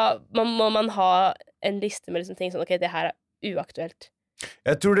 Må man ha en liste med liksom ting sånn, ok, det her er uaktuelt.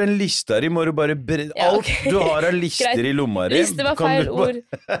 Jeg tror den lista di må du bare Ja, alt ok. du har av lister Greit. i lomma di. Liste var kan feil du bare- ord.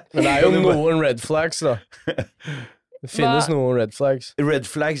 Men det er jo noen red flags, da. Det finnes noen red flags. Red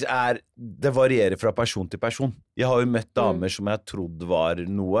flags det varierer fra person til person. Jeg har jo møtt damer som jeg trodde var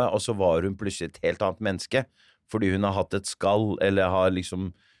noe, og så var hun plutselig et helt annet menneske, fordi hun har hatt et skall, eller har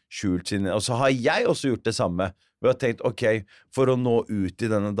liksom skjult sin... Og så har jeg også gjort det samme. Vi har tenkt, ok, for å nå ut til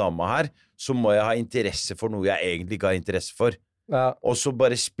denne dama her, så må jeg ha interesse for noe jeg egentlig ikke har interesse for. Ja. Og så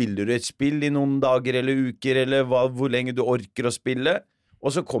bare spiller du et spill i noen dager eller uker, eller hvor lenge du orker å spille,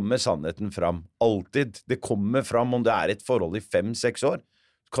 og så kommer sannheten fram. Alltid. Det kommer fram om det er et forhold i 5-6 år.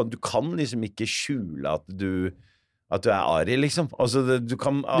 Du kan liksom ikke skjule at du er Ari, liksom. Altså, du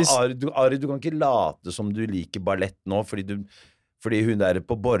kan ikke late som du liker ballett nå, fordi hun er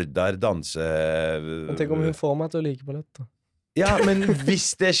på Bordar danse... Men tenk om hun får meg til å like ballett, da. Ja, men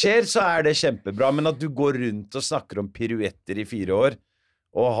hvis det skjer, så er det kjempebra. Men at du går rundt og snakker om piruetter i 4 år,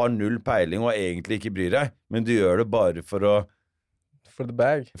 og har null peiling og egentlig ikke bryr deg, men du gjør det bare for å... For the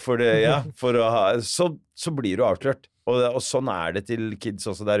bag. For å ha... Så blir du avslørt. Og sånn er det til kids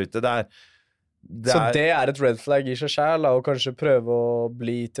også der ute. Så det er et red flag i seg selv, og kanskje prøve å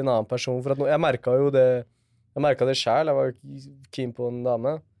bli til en annen person. For at jeg merket jo det... Jeg merket det selv. Jeg var keen på en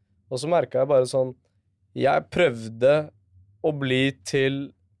dame. Og så merket jeg bare sånn... Jeg prøvde å bli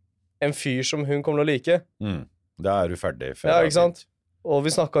til en fyr som hun kommer til å like. Da er du ferdig. Ja, ikke sant? Og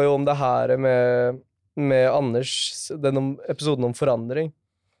vi snakket jo om det her med Anders, denne episoden om forandring.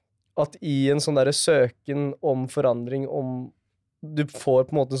 At i en sånn der søken om forandring, du får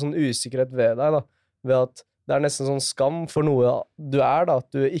på en måte en sånn usikkerhet ved deg, da. Ved at det er nesten sånn skam for noe du er, da.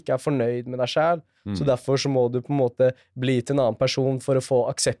 At du ikke er fornøyd med deg selv. Så derfor så må du på en måte bli til en annen person for å få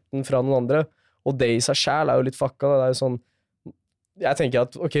aksepten fra noen andre. Og det i seg selv er jo litt fucka, da. Det er jo sånn... Jeg tenker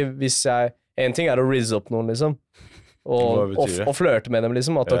at, ok, en ting er å rizze opp noen, liksom. Og flørte med dem,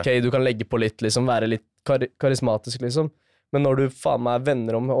 liksom. At ok, du kan legge på litt, liksom. Være litt karismatisk, liksom. Men når du faen meg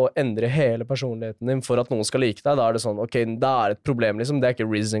vender om å endre hele personligheten din for at noen skal like deg, da er det sånn, ok, da er det et problem, liksom. Det er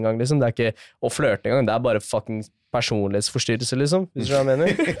ikke rizz engang, liksom. Det er ikke å flørte engang. Det er bare fucking personlighetsforstyrrelse, liksom. Hvis du skjønner hva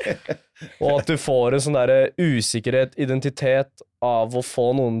jeg mener. Og at du får en sånn der usikkerhet, identitet av å få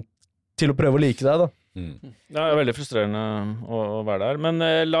noen til å prøve å like deg, da. Det er veldig frustrerende å være der. Men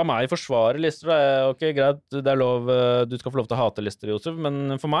la meg forsvare lister. Ok, greit, det er lov, du skal få lov til å hate lister, Josef,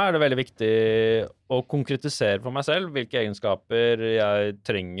 men for meg er det veldig viktig å konkretisere for meg selv hvilke egenskaper jeg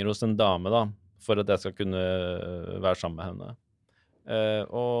trenger hos en dame, da, for at jeg skal kunne være sammen med henne.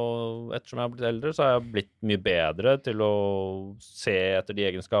 Og ettersom jeg har blitt eldre, så har jeg blitt mye bedre til å se etter de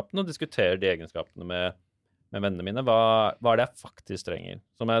egenskapene og diskutere de egenskapene med vennene mine. Hva er det jeg faktisk trenger?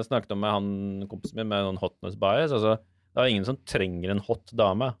 Som jeg snakket om med han kompisen min med noen hotness bias, altså, det er ingen som trenger en hot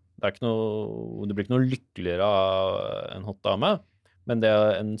dame. Det blir ikke noe lykkeligere av en hot dame, men det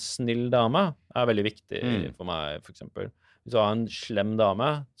en snill dame er veldig viktig for meg, for eksempel. Hvis du har en slem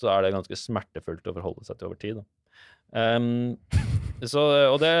dame, så er det ganske smertefullt å forholde seg til over tid, da. Men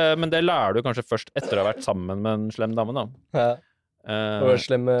det lærer du kanskje først etter å ha vært sammen med en slem dame, da. Ja.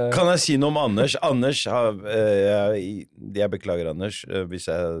 Kan jeg si noe om Anders? Anders har jeg beklager, Anders, hvis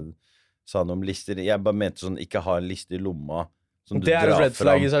jeg sa noe om lister. Jeg bare mente sånn, ikke ha en liste i lomma som det er et red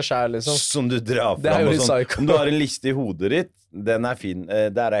flag i seg selv, liksom. Som du drar fram. Det er jo litt sånn. psycho. Om du har en liste i hodet ditt, den er fin.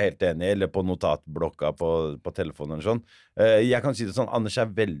 Der er jeg helt enig. Eller på notatblokka på telefonen eller sånn. Jeg kan si det sånn, Anders er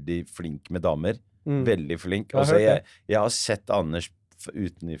veldig flink med damer. Veldig flink. Jeg har sett Anders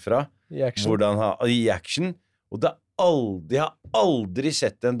utenifra i action. I action. Og jeg har aldri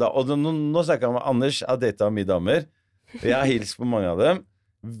sett en dame. Og nå snakker jeg om Anders har datet mye damer. Jeg har hilst på mange av dem.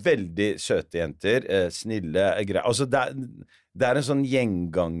 Veldig søte jenter, snille greier. Altså det er en sånn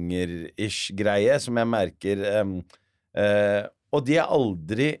gjenganger-ish greie som jeg merker. Og de har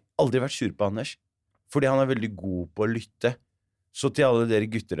aldri vært sur på Anders. Fordi han er veldig god på å lytte. Så til alle dere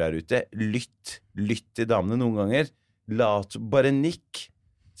gutter der ute, lytt til damene noen ganger. Bare nikk,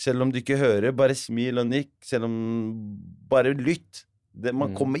 selv om du ikke hører, bare smil og nikk, selv om bare lytt.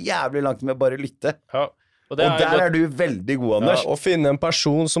 Man kommer jævlig langt med bare lytte. Ja. Og der er du veldig god, Anders. Å finne en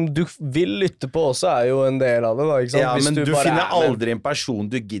person som du vil lytte på også er jo en del av det, da, ikke sant? Ja, men du bare finner aldri en person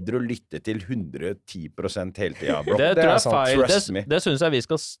du gidder å lytte til 110% hele tiden, bro. Det tror jeg er sant. feil. Trust me. Det synes jeg vi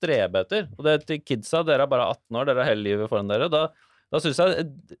skal strebe etter. Og det til kidsa, dere er bare 18 år, dere har hele livet foran dere. Da synes jeg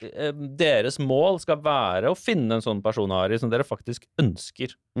deres mål skal være å finne en sånn person, Ari, som dere faktisk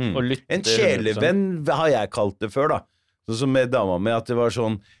ønsker å lytte til. En sjelevenn har jeg kalt det før, da. Sånn som med dama mi, at det var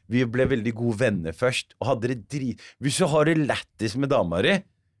sånn, vi ble veldig gode venner først, og hadde det hvis du har det lættis med dama di,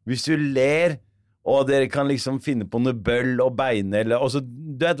 hvis du ler, og dere kan liksom finne på noe bøll og beine, eller, og så,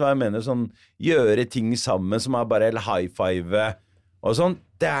 du vet hva jeg mener, sånn, gjøre ting sammen som er bare high five, og sånn,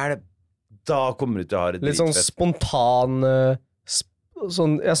 da kommer du til å ha det litt sånn spontan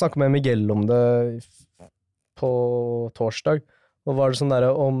sånn, jeg snakket med Miguel om det på torsdag, og var det sånn der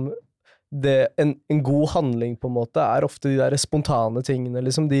om en god handling på en måte er ofte de der spontane tingene,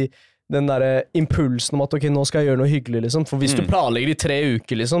 liksom den der impulsen om at ok, nå skal jeg gjøre noe hyggelig, liksom, for hvis du planlegger i 3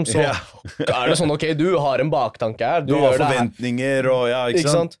 uker, liksom, så er det sånn, ok, du har en baktanke her, du har forventninger, og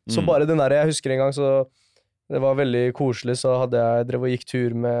ikke sant? Så bare den der, jeg husker en gang, så det var veldig koselig, så hadde jeg drevet og gikk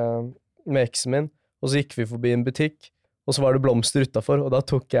tur med eksen min, og så gikk vi forbi en butikk, og så var det blomster utenfor, og da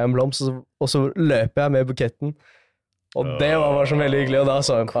tok jeg en blomst, og så løp jeg med buketten. Og det var bare så veldig hyggelig, og da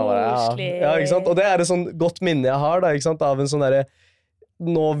sa hun på meg, ikke sant? Og det er et sånn godt minne jeg har, da, ikke sant? Av en sånn derre,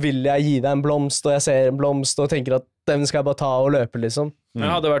 nå vil jeg gi deg en blomst, og jeg ser en blomst, og tenker at den skal jeg bare ta og løpe, liksom.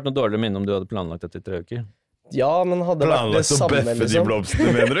 Men hadde det vært noe dårlig minne om du hadde planlagt dette i 3 uker? Ja, men hadde det vært det samme, liksom. Planlagt å bøffe de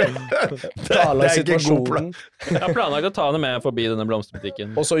blomstene, mener du? Det er ikke god plan. Jeg har planlagt å ta henne med forbi denne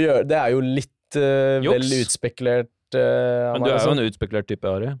blomsterbutikken. Og så det er jo litt vel utspekulert. Men du er jo en utspekulert type,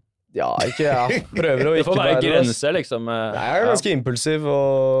 Ari. Ja, ikke jeg. Prøver å ikke det får være grenser, liksom. Jeg er ganske impulsiv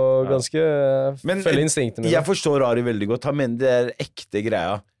og ganske følger instinktet mine. Jeg forstår Ari veldig godt. Han mener det er ekte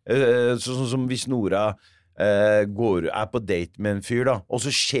greia. Sånn som hvis Nora er på date med en fyr, da, og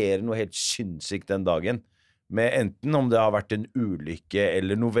så skjer noe helt sinnssykt den dagen. Med enten om det har vært en ulykke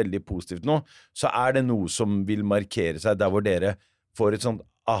eller noe veldig positivt nå, så er det noe som vil markere seg der hvor dere får et sånt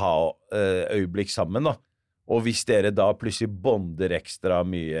aha-øyeblikk sammen, da. Og hvis dere da plutselig bonder ekstra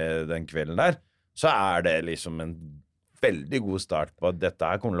mye den kvelden der, så er det liksom en veldig god start på at dette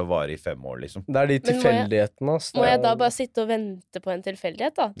her kommer til å vare i 5 år, liksom. Det er de tilfeldighetene. Må jeg da bare sitte og vente på en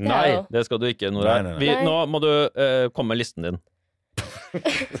tilfeldighet, da? Nei, det skal du ikke, Nora. Nå må du komme med listen din.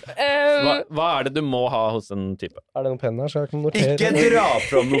 Hva er det du må ha hos en type? Er det noen penn her, så jeg kan notere? Ikke dra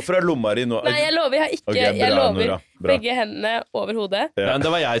fram noe fra lomma di nå. Nei, jeg lover, jeg lover begge hendene over hodet. Ja,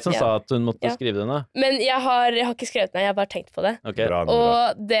 det var jeg som sa at hun måtte skrive det ned. Men jeg har ikke skrevet ned, jeg har bare tenkt på det. Bra,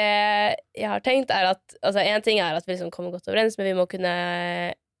 og det jeg har tenkt er at, altså en ting er at vi liksom kommer godt overens, men vi må kunne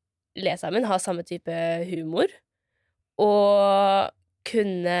le sammen, ha samme type humor, og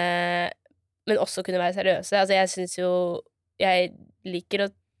kunne, men også kunne være seriøse. Altså jeg synes jo, jeg liker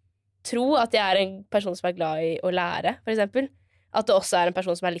å tro at jeg er en person som er glad i å lære, for eksempel. At det også er en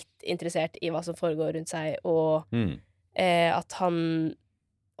person som er litt interessert i hva som foregår rundt seg, og at han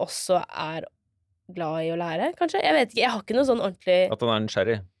også er glad i å lære, kanskje? Jeg vet ikke, jeg har ikke noe sånn ordentlig... At han er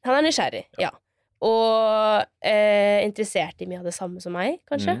nysgjerrig? Han er nysgjerrig, ja. Og interessert i mye av det samme som meg,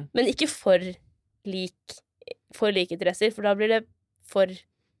 kanskje. Men ikke for like interesser, for da blir det for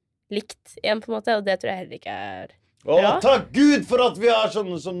likt igjen, på en måte, og det tror jeg heller ikke er... takk Gud for at vi har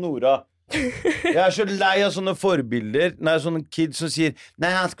sånne som Nora. Jeg er så lei av sånne forbilder. Nei, sånne kids som sier nei,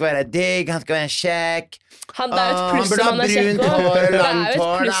 han skal være digg, han skal være kjekk. Det er jo et pluss om han er kjekk også. Det er jo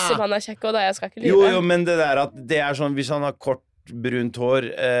et pluss om han er kjekk også, da. Jeg skal ikke lyve. Jo, men det der at det er sånn, hvis han har kort brunt hår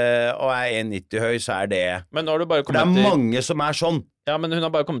og er 1,90 høy, så er det. Men nå har du bare kommet til... Det er mange som er sånn. Ja, men hun har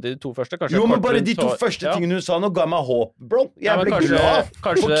bare kommet til de 2 første, kanskje. Jo, men bare de 2 første tingene hun sa nå ga meg håp, bro. Jeg ble glad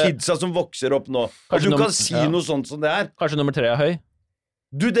for kidsa som vokser opp nå. At du kan si noe sånt som det her. Kanskje nummer 3 er høy?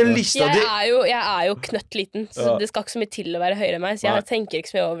 Du, den lista di... Jeg er jo knøtt liten, så det skal ikke så mye til å være høyere enn meg, så jeg tenker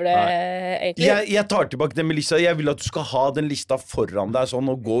ikke så mye over det, egentlig. Jeg tar tilbake det med lista. Jeg vil at du skal ha den lista foran deg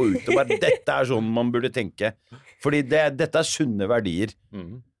sånn, og gå ut og bare, dette er sånn man burde tenke. Fordi dette er sunne verdier.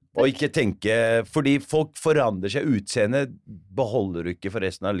 Og ikke tenke, fordi folk forandrer seg, utseende beholder du ikke for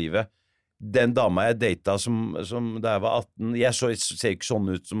resten av livet. Den dama jeg data som da jeg var 18, jeg ser ikke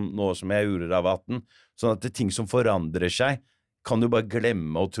sånn ut som nå som jeg gjorde da jeg var 18, sånn at det er ting som forandrer seg, kan du bare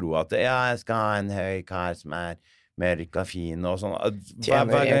glemme å tro at jeg skal ha en høy kar som er mørk og fin og sånn.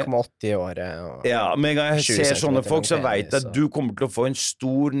 Tjener 1,80 i året. Ja, men en gang jeg ser sånne folk, så vet jeg at du kommer til å få en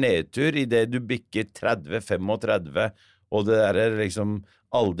stor nedtur i det du bikker 30-35, og det der liksom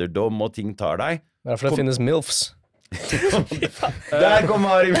alderdom og ting tar deg. Derfor det finnes MILFs. Der kom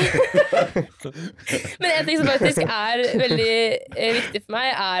Ari! Men en ting som faktisk er veldig viktig for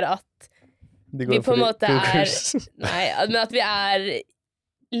meg, er at vi på en måte Nei, men at vi er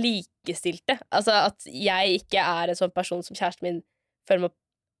likestilte. Altså at jeg ikke er en sånn person som kjæresten min føler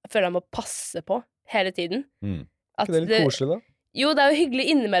han må passe på hele tiden. At det er litt koselig, da. Jo, det er jo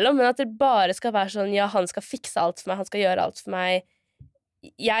hyggelig innimellom, men at det bare skal være sånn, ja, han skal fikse alt for meg, han skal gjøre alt for meg.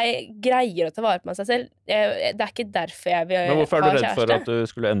 Jeg greier å ta vare på meg selv. Det er ikke derfor jeg vil ha kjæreste. Men hvorfor er du redd for at du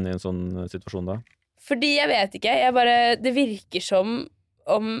skulle ende i en sånn situasjon da? Fordi jeg vet ikke. Det virker som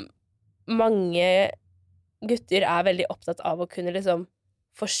om mange gutter er veldig opptatt av å kunne liksom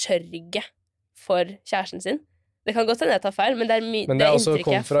forsørge for kjæresten sin. Det kan godt hende jeg tar feil, men det er Men det er også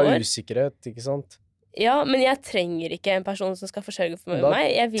kommet fra usikkerhet, ikke sant? Ja, men jeg trenger ikke en person som skal forsørge for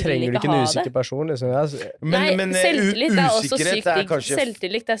meg. Jeg vil ikke ha det. Trenger du ikke en usikker person, liksom. Men selvtillit er også usikkerhet sykt digg. kanskje...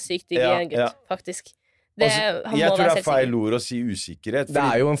 Selvtillit er sykt digg i en gutt, faktisk. Jeg tror det er feil ord å si usikkerhet. Det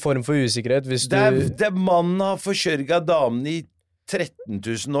er jo en form for usikkerhet hvis du... Det mannen har forsørget damen i 13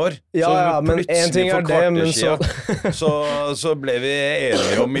 000 år. Ja, men en ting er det, men så ble vi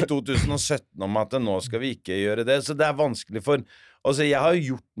enige om i 2017 om at nå skal vi ikke gjøre det. Så det er vanskelig for... Altså, jeg har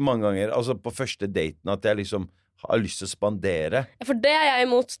gjort mange ganger, altså på første daten, at jeg liksom har lyst til å spandere. For det er jeg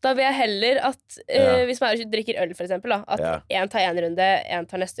imot. Da vil jeg heller at, hvis man drikker øl for eksempel, da, at en tar en runde, en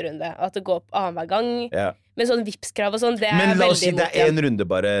tar neste runde, at det går på annen hver gang. Med sånn vipskrav og sånn, det er veldig imot. Men la oss si det er en runde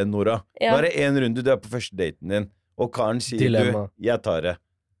bare, Nora. Nå er det en runde, du er på første daten din, og Karen sier Dilemma. Du, jeg tar det.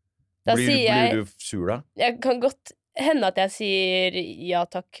 Da Blir du sur da? Jeg kan godt hende at jeg sier ja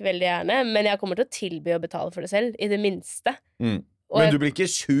takk veldig gjerne, men jeg kommer til å tilby å betale for det selv, i det minste. Men du blir ikke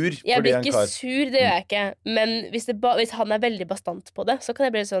sur? Jeg blir ikke sur, det gjør jeg ikke. Men hvis han er veldig bastant på det, så kan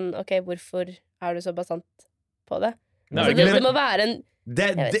jeg bli sånn, ok, hvorfor er du så bastant på det? Altså, det må være en...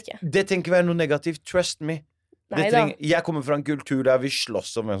 Jeg vet ikke. Det tenker jeg være noe negativt. Trust me. Jeg kommer fra en kultur der vi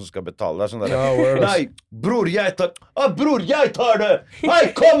slåss om hvem som skal betale. Det er sånn der, nei, bror, jeg tar det! Hei,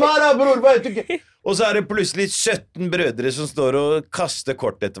 kom her da, bror! Vet du ikke? Og så er det plutselig 17 brødre som står og kaster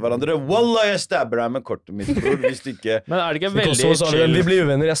kort etter hverandre. Wallah, jeg stabber deg med kortet mitt, bror, hvis du ikke... Men er det ikke veldig chill? Vi blir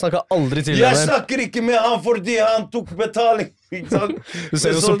uvenner, jeg snakker aldri til Jeg snakker ikke med han fordi han tok betaling. Du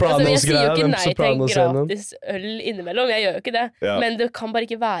ser jo Sopranos-greia, den Sopranos-scenen. Jeg sier jo ikke nei til en gratis øl innimellom, jeg gjør jo ikke det. Men det kan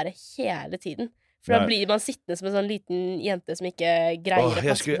bare ikke være hele tiden. For da blir man sittende som en sånn liten jente som ikke greier å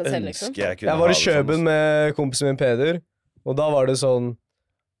passe på seg selv, liksom. Jeg var i Kjøben med kompisen min Peder, og da var det sånn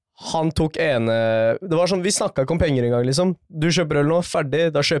han tok ene... Det var sånn, vi snakket ikke om penger engang, liksom. Du kjøper øl nå, ferdig,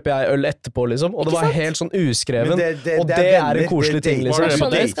 da kjøper jeg øl etterpå, liksom. Og det var helt sånn uskreven. Og det er en koselig ting, liksom. Det er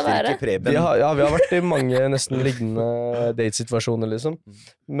sånn det skal være. Vi har vært i mange nesten liggende datesituasjoner, liksom.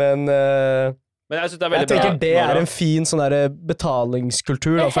 Men jeg synes det er veldig bra. Jeg tenker det er en fin sånn der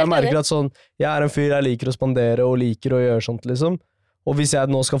betalingskultur, da. For jeg merker at sånn, jeg er en fyr jeg liker å spandere og liker å gjøre sånt, liksom. Og hvis jeg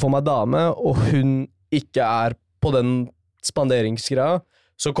nå skal få meg dame, og hun ikke er på den spanderingsgreia,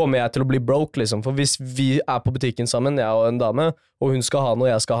 så kommer jeg til å bli broke, liksom. For hvis vi er på butikken sammen, jeg og en dame, og hun skal ha noe,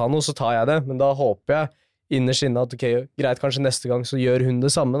 jeg skal ha noe, så tar jeg det. Men da håper jeg innerst inne at ok, greit, kanskje neste gang så gjør hun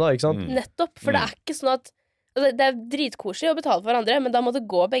det samme da, ikke sant? Nettopp, for det er ikke sånn at altså, det er dritkoselig å betale for hverandre, men da må det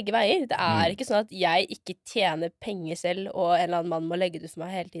gå begge veier. Det er ikke sånn at jeg ikke tjener penger selv, og en eller annen mann må legge det for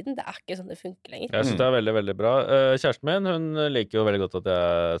meg hele tiden. Det er ikke sånn det funker lenger. Jeg synes det er veldig, veldig bra. Kjæresten min, hun liker jo veldig godt at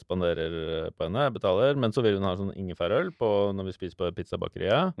jeg spanderer på henne, jeg betaler, men så vil hun ha sånn ingefærøl når vi spiser på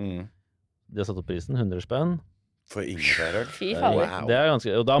pizzabakeriet. De har satt opp prisen, 100 spenn. For ingefærøl? Fy faen. Wow. Det er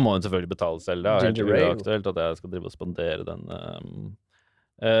ganske, og da må hun selvfølgelig betale selv. Det er helt uaktuelt at jeg skal drive og spandere den...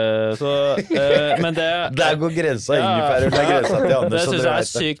 men der går grensa ingefærøl, det er grensa til Anders. Det synes jeg er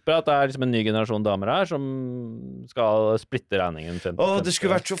sykt bra at det er liksom en ny generasjon damer her som skal splitte regningen. Det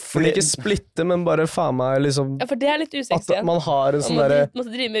skulle vært så Men ikke splitte, men bare faen meg liksom. Ja, for det er litt usexy. At man har en sånn derre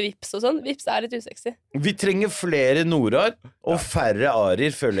måtte drive med vips og sånn. Vips er litt usexy. Vi trenger flere Norar og færre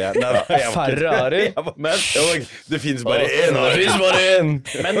Arier, føler jeg. Nei, færre Arier? Men det finnes bare én.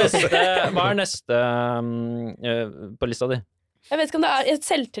 Men hva er neste på lista di? Jeg vet ikke om det er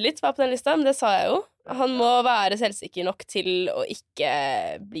selvtillit var på den lista, men det sa jeg jo. Han må være selvsikker nok til å ikke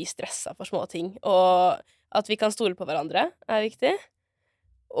bli stresset for små ting. Og at vi kan stole på hverandre er viktig.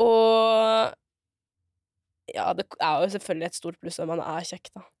 Og ja, det er jo selvfølgelig et stort pluss om man er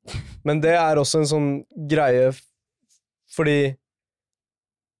kjekk, da. Men det er også en sånn greie, fordi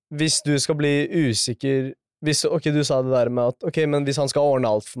hvis du skal bli usikker ok, du sa det der med at ok, men hvis han skal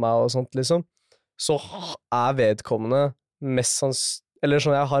ordne alt for meg og sånt, liksom, så er vedkommende eller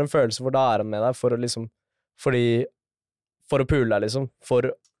sånn, jeg har en følelse hvor da er han med deg for å liksom, for å pule deg, liksom, for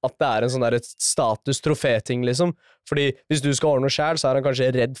at det er en sånn der status-trofé-ting, liksom, Fordi hvis du skal ordne noe selv, så han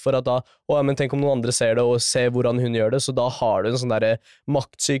kanskje redd for at da, men tenk om noen andre ser det, og ser hvordan hun gjør det, så da har du en sånn der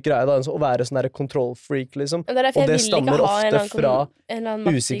maktsyk greie, da, å være sånn der control-freak, liksom. Men det er derfor Og det jeg vil ikke stammer ha ofte fra en eller annen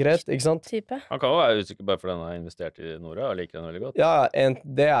maktsyk usikkerhet, ikke sant? type. Han kan jo være usikker bare fordi han har investert i Nora og liker henne veldig godt. Ja,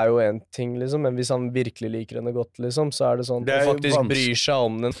 det er jo en ting, liksom, men hvis han virkelig liker henne godt, liksom, så er det sånn, Det er og jo faktisk bryr seg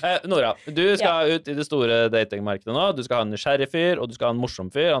om den. Nora, du skal ut i det store datingmarkedet nå. Du skal ha en nysgjerrig fyr, og du skal ha en morsom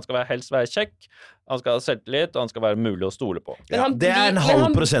fyr. Han skal helst være kjekk, han skal ha selvtillit, og han skal være mulig å stole på. Men han det er en blir- halv men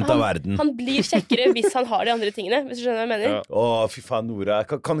han- prosent av verden. Han blir kjekkere hvis han har de andre tingene, hvis du skjønner hva jeg mener. Ja. Å, fy faen, Nora.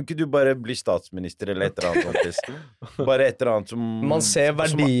 Kan ikke du bare bli statsminister eller et eller annet? Faktisk? Bare et eller annet som Man ser som-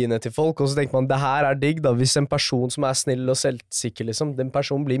 verdiene til folk, og så tenker man, det her er digg da, hvis en person som er snill og selvsikker, liksom, den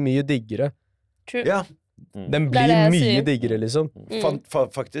personen blir mye diggere. True. Ja, Den Det er blir det jeg mye sier. diggere, liksom.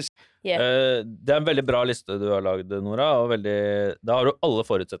 faktisk. Det er en veldig bra liste du har lagd, Nora, og da har du alle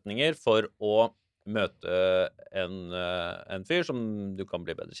forutsetninger for å møte en fyr som du kan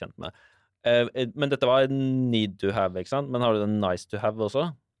bli bedre kjent med. Men dette var en need to have, ikke sant? Men har du en nice to have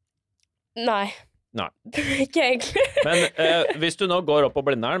også? Nei. Nei. Ikke egentlig. Men hvis du nå går opp på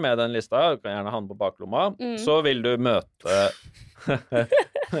Blindern med den lista, du kan gjerne ha den på baklomma, så vil du møte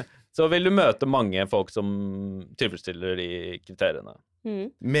Så vil du møte mange folk som tilfredsstiller de kriteriene.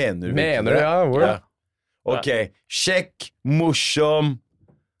 Mener du Mener ikke du, det? ja, word. Ok, kjekk, morsom,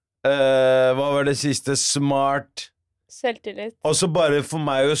 hva var det siste? Smart. Selvtillit. Og så bare for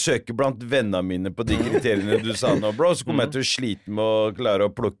meg å søke blant vennene mine på de kriteriene du sa nå, bro, så kommer jeg til å slite med å klare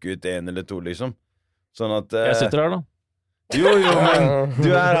å plukke ut en eller to, liksom. Sånn at Jeg sitter her, da. Jo, men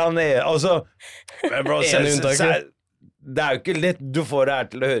du er han altså, men bro, Ene unntaket. det er jo ikke lett. Du får det her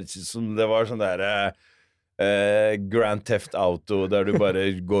til å høres ut som det var sånn der Grand Theft Auto, der du bare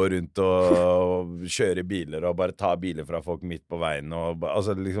går rundt og kjører biler og bare tar biler fra folk midt på veien og,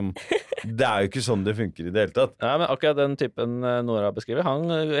 altså liksom, det er jo ikke sånn det funker i det hele tatt. Ja, men akkurat den typen Nora beskriver, han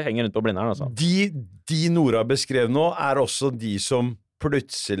henger rundt på Blindern, altså. De Nora beskrev nå er også de som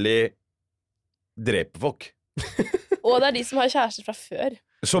plutselig dreper folk. Og det er de som har kjærester fra før.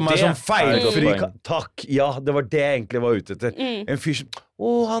 Som er Det sånn er et feilfri godt poeng. Takk, ja, det var det jeg egentlig var ute etter. En fyr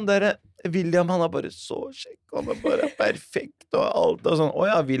som han der William, han er bare så kjekk, han er bare perfekt og alt og sånn.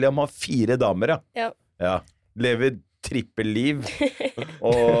 Ja, William har 4 damer, ja. Lever trippelliv.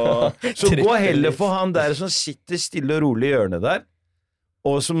 Så gå heller for han der som sitter stille og rolig i hjørnet der,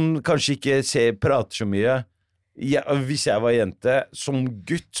 og som kanskje ikke prater så mye. Hvis jeg var jente, som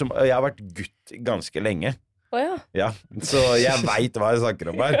gutt, jeg har vært gutt ganske lenge. Ja, så jeg vet hva jeg snakker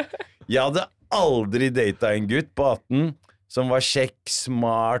om her. Jeg hadde aldri datet en gutt på 18 som var kjekk,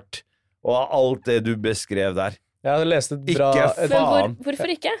 smart, og alt det du beskrev der. Jeg leste et bra... Ikke faen. Men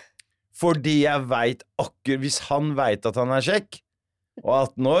hvorfor ikke? Fordi jeg vet hvis han vet at han er kjekk, og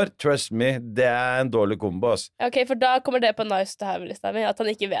 18 år, trust me, det er en dårlig kombo, ass. Ok, for da kommer det på nice to have-lista mi, at han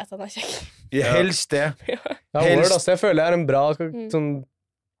ikke vet han er kjekk. Helst det. Ja, word, altså, jeg føler jeg er en bra sånn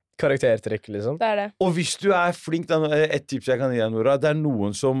karaktertrekk, liksom. Det er det. Og hvis du er flink, da, et tips jeg kan gi deg, Nora, det er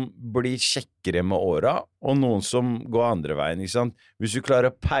noen som blir kjekkere med åra, og noen som går andre veien, ikke sant? Hvis du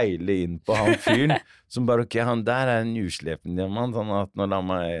klarer å peile inn på han fyren, som bare, ok, han der er en uslepen diamant, han har 18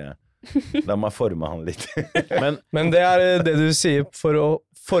 år, la meg forme han litt. Men det er det du sier for å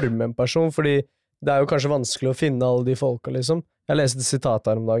forme en person, fordi det er jo kanskje vanskelig å finne alle de folka, liksom. Jeg leste et sitat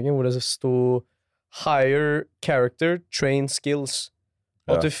her om dagen, hvor det sto hire character, train skills.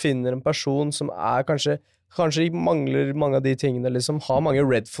 Og at du finner en person som er kanskje mangler mange av de tingene, liksom, har mange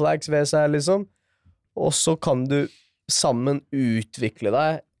red flags ved seg, liksom, og så kan du sammen utvikle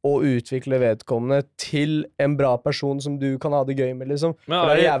deg og utvikle vedkommende til en bra person som du kan ha det gøy med, liksom.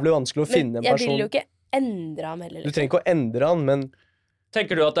 For det er jævlig vanskelig å finne en person. Men jeg vil jo ikke endre ham heller. Du trenger ikke å endre han, men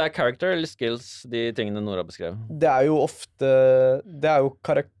Tenker du at det er character eller skills, de tingene Nora beskrev? det er jo ofte Det er jo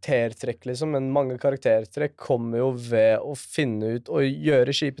karaktertrekk, liksom, men mange karaktertrekk kommer jo ved å finne ut og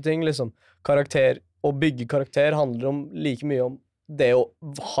gjøre kjipe ting, liksom. Å bygge karakter handler om like mye om det å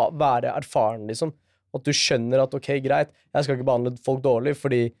være erfaren, liksom. At du skjønner at ok, greit, jeg skal ikke behandle folk dårlig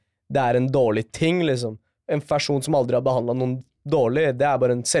fordi det er en dårlig ting, liksom. En person som aldri har behandlet noen dårlig, det er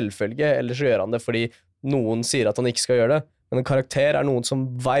bare en selvfølge, eller så gjør han det fordi noen sier at han ikke skal gjøre det. Men en karakter er noen som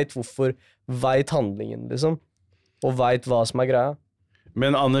vet hvorfor, vet handlingen, liksom. Og vet hva som er greia.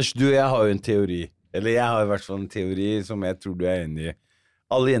 Men Anders, jeg har jo en teori. Eller jeg har i hvert fall en teori som jeg tror du er enig i.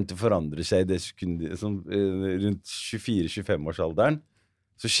 Alle jenter forandrer seg i det sekundet, rundt 24-25-årsalderen.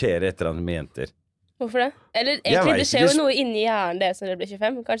 Så skjer det et eller annet med jenter. Hvorfor det? Eller Jeg egentlig, vet det skjer jo ikke. noe inni hjernen deres når dere blir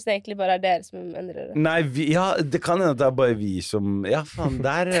 25. Kanskje det egentlig bare er dere som endrer det. Nei, det kan hende at det er bare vi som Ja, faen,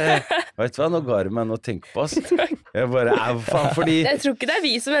 vet du hva, nå ga det meg noe å tenke på, ass. Jeg bare, faen, fordi Jeg tror ikke det er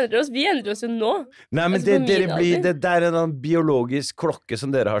vi som endrer oss. Vi endrer oss jo nå. Nei, men Altså, på dere min blir, alder. det er en annen biologisk klokke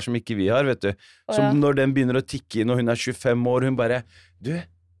som dere har, som ikke vi har, vet du. Som ja. når den begynner å tikke inn, og hun er 25 år, hun bare Du,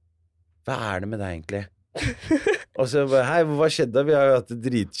 hva er det med deg, egentlig? Og så bare, hei, hva skjedde? Vi har jo hatt det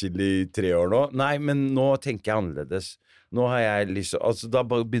dritchill i 3 år nå. Nei, men nå tenker jeg annerledes. Nå har jeg liksom Altså, da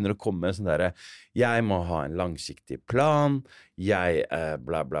bare begynner det å komme sånn derre Jeg må ha en langsiktig plan. Jeg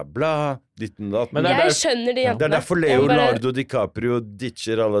bla, bla, bla. Ditten datten. Men det er Jeg skjønner de jentene. Det er derfor Jeg bare- Leonardo DiCaprio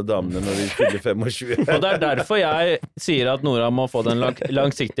ditcher alle damene når de fyller 25. Og det er derfor jeg sier at Nora må få den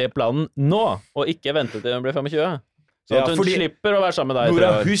langsiktige planen nå, og ikke vente til hun blir 25. Så Ja, at hun fordi- slipper å være sammen med deg i 3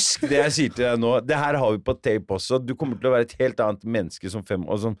 Nora, år. husk det jeg sier til deg nå. Det her har vi på tape også. Du kommer til å være et helt annet menneske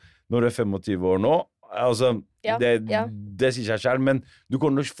når du er 25 år nå. Altså, Ja, det ja. sier seg selv, men du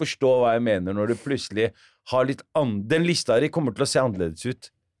kommer til å forstå hva jeg mener når du plutselig har litt Den lista di kommer til å se annerledes ut.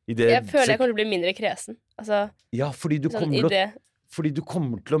 Jeg føler jeg kommer til å bli mindre kresen. Altså, Ja, fordi du sånn kommer i til å det. Fordi du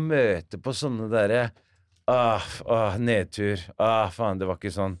kommer til å møte på sånne derre nedtur. Faen, det var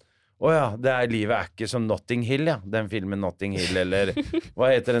ikke sånn. Livet er ikke som Notting Hill, ja. Den filmen Notting Hill, eller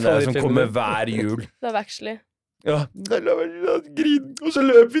hva heter den der som kommer hver jul? Love Actually. Ja, grin, og så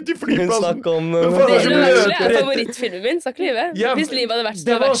løp vi til flyplassen. Snakk om Men faen, Det det er så Love Actually er rett. favorittfilmen min. Sa ikke livet. Ja, Hvis livet hadde vært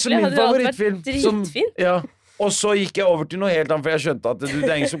Det Love var også Actually, min hadde det alt favorittfilm. vært som- dritfint. Ja. Og så gikk jeg over til noe helt annet, for jeg skjønte at det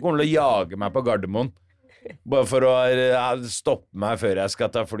er ingen som kommer til å jage meg på Gardermoen. Bare for å stoppe meg før jeg skal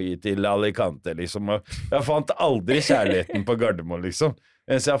ta fly til Alicante, liksom. Og jeg fant aldri kjærligheten på Gardermoen, liksom.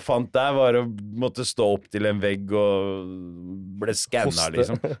 Eneste jeg fant der, var å måtte stå opp til en vegg og ble skanna, Hoste.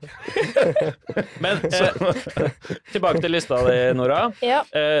 liksom. Men tilbake til lista di, Nora. Ja.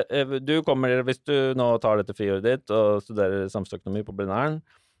 Du kommer, hvis du nå tar dette friåret ditt og studerer samfunnsøkonomi på Blindern,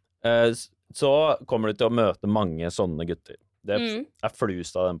 så kommer du til å møte mange sånne gutter. Det er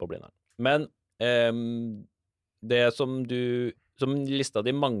flust av dem på Blindern. Men det som lista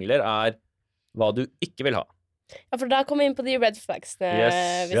di mangler, er hva du ikke vil ha. Ja, for da kommer vi inn på de red flagsene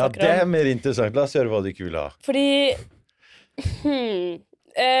Yes. vi Ja, snakker det er om. mer interessant. La oss høre hva du ikke vil ha. Fordi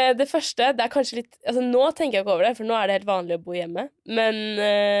det første, det er kanskje litt Altså, nå tenker jeg ikke over det, for nå er det helt vanlig å bo hjemme. Men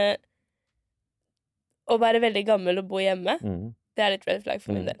å være veldig gammel og bo hjemme, det er litt red flag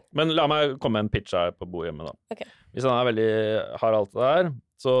for min del. Men la meg komme med en pitch her på bo hjemme, da. Ok. Hvis han har alt det der,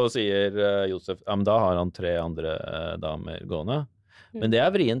 så sier Josef ja, men da har han 3 andre damer gående. Men det er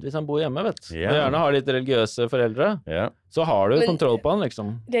vrient hvis han bor hjemme, vet du. Ja. Og gjerne har litt religiøse foreldre. Ja. Så har du Men- kontroll på han,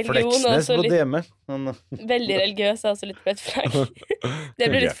 liksom. Religion er Fleksnes også på litt hjemme. veldig religiøs, er også litt red flag. Det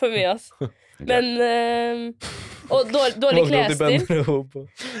blir litt for mye, altså. Men Og dårlig klesstil.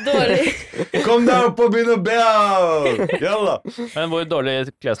 Dårlig Kom deg opp og begynn å be! Jalla! Men hvor dårlig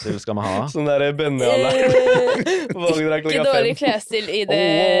klesstil skal man ha? Sånn der Benny-alle. Ikke dårlig klesstil i det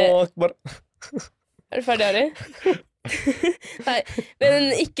Er du ferdig, Ari? Nei, men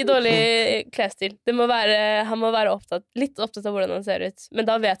ikke dårlig klesstil. Han må være litt opptatt av hvordan han ser ut. Men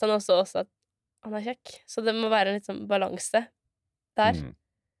da vet han også at han er kjekk. Så det må være en litt sånn balanse der.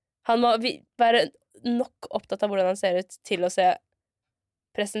 Han må være nok opptatt av hvordan han ser ut til å se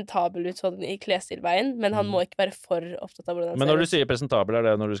presentabel ut sånn i klesstilveien, men han må ikke være for opptatt av hvordan han Men ser når ut. du sier presentabel, er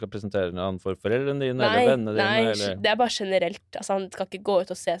det når du skal presentere han for foreldrene dine eller vennene dine? Nei, Eller? det er bare generelt. Altså, han skal ikke gå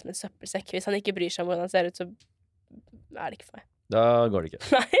ut og se som en søppelsekk. Hvis han ikke bryr seg om hvordan han ser ut, så er det ikke for meg. Da går det ikke.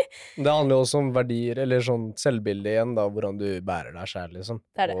 Nei, Det handler jo også om verdier, eller sånn selvbilde igjen, da, hvordan du bærer deg selv, liksom.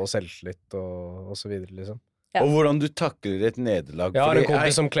 det er det. Og selvtillit og så videre, liksom. Ja. Og hvordan du takler et nederlag. Jeg har en Fordi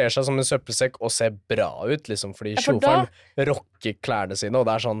kompis som kler seg som en søppelsekk og ser bra ut, liksom, fordi Ja, for da- sjåføren rocker klærne sine, og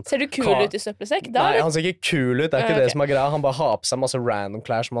det er sånn Ser du kul Hva- ut i søppelsekk? Da Nei, er det han ser ikke kul ut, det er ikke Ok. det som er greia. Han bare har på seg masse random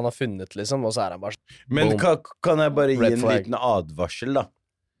klær som han har funnet, liksom, og så er han bare Men Boom. kan jeg bare gi Red en flag. liten advarsel, da?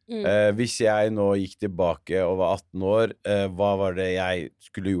 Mm. Hvis jeg nå gikk tilbake og var 18 år, hva var det jeg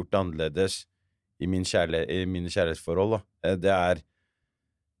skulle gjort annerledes i mine kjærlighetsforhold, da? Det er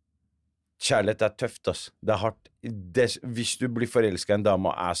Kjærlighet er tøft, ass. Det er hardt. Hvis du blir forelska i en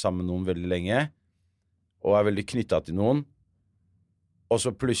dame og er sammen med noen veldig lenge, og er veldig knytta til noen, og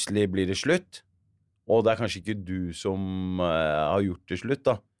så plutselig blir det slutt, og det er kanskje ikke du som har gjort det slutt,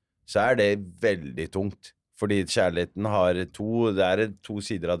 da, så er det veldig tungt. Fordi kjærligheten har det er to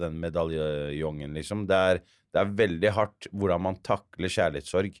sider av den medaljongen, liksom. Det er veldig hardt hvordan man takler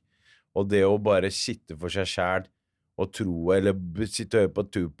kjærlighetssorg. Og det å bare sitte for seg selv og tro, eller sitte og høre på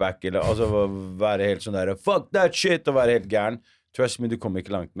Tupac, eller altså være helt sånn der fuck that shit, og være helt gæren, trust me, du kommer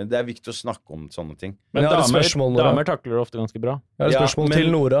ikke langt. Men det er viktig å snakke om sånne ting. Men jeg har et spørsmål, Nora. damer takler det ofte ganske bra. Jeg har et Ja, spørsmål men-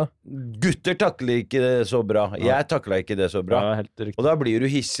 til Nora. Gutter takler ikke det så bra. Jeg takler ikke det så bra. Ja, helt riktig. Og da blir du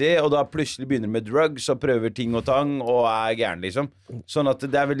hissig, og da plutselig begynner du med drugs og prøver ting og tang og er gæren, liksom. Sånn at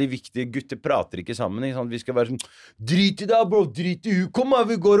det er veldig viktig. Gutter prater ikke sammen. Ikke sant? Vi skal være sånn Drit i deg, bro! Drit i hun! Kom, da!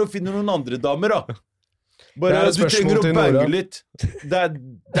 Vi går og finner noen andre damer, da! Bare Jeg har et du spørsmål trenger å til bange Nora. litt. Det er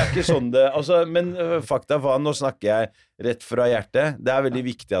ikke sånn det altså, men fakta faen, nå snakker jeg rett fra hjertet. Det er veldig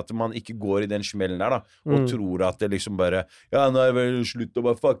viktig at man ikke går i den smellen der, da. Og tror at det liksom bare Ja, nå er det vel slutt å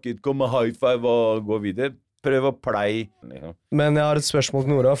bare fuck it, kom med high five og gå videre. Prøv å play. Liksom. Men jeg har et spørsmål til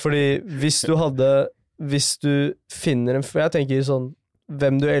Nora, fordi hvis du finner en... For jeg tenker sånn,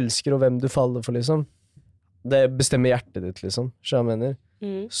 hvem du elsker og hvem du faller for, liksom. Det bestemmer hjertet ditt, liksom. Skjønner jeg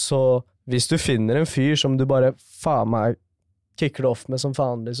mener. Så hvis du finner en fyr som du bare faen meg kicker det off med som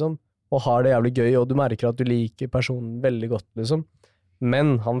faen, liksom, og har det jævlig gøy, og du merker at du liker personen veldig godt, liksom,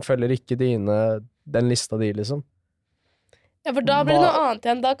 men han følger ikke den lista di, liksom. Ja, for da blir det noe annet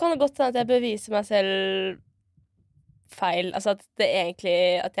igjen. Da kan det godt hende at jeg beviser meg selv feil. Altså at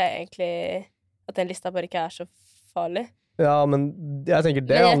at den lista bare ikke er så farlig. Ja, men jeg tenker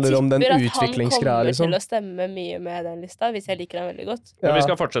det Men jeg handler om den tipper at utviklingsgreia, han liksom. kommer til å stemme mye med den lista, hvis jeg liker den veldig godt. Men vi Ja.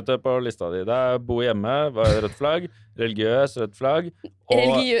 skal fortsette på lista di. Det er bo hjemme, rødt flagg, religiøs, rødt flagg, og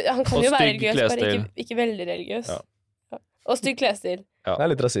Han kan og jo være stygg religiøs, bare klesstil. ikke veldig religiøs. Ja. Ja. Og stygg klesstil. Det er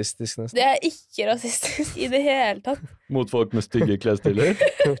litt rasistisk, nesten. Det er ikke rasistisk i det hele tatt. mot folk med stygge klesstiler.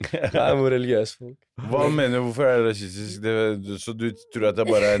 Det er hvor religiøs folk. Hva mener du? Hvorfor er det rasistisk? Så du tror at det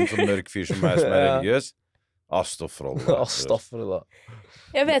bare er en sånn mørk fyr som meg som er Ja. religiøs? Astagfirullah. Astagfirullah.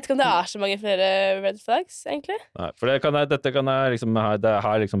 Jeg vet ikke om det er så mange flere red flags, egentlig. Nei, for dette kan jeg liksom det er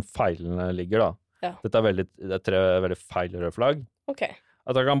her liksom feilene ligger, da. Ja. Det er 3 veldig feil røde flagg. Ok.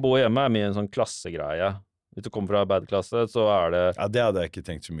 At jeg kan bo hjemme, er mye en sånn klassegreie. Hvis du kommer fra arbeiderklasse, så er det Ja, det hadde jeg ikke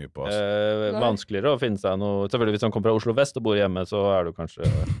tenkt så mye på. Altså. vanskeligere å finne seg noe. Selvfølgelig hvis han kommer fra Oslo vest og bor hjemme, så er det kanskje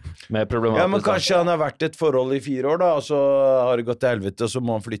mer problematisk. Ja, men da. kanskje han har vært i et forhold i 4 år, da, og så har det gått til helvete, og så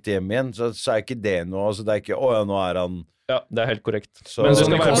må han flytte hjem igjen. Så er ikke det noe. Altså, det er ikke Å ja, nå er han Ja, det er helt korrekt. så, Men Men du så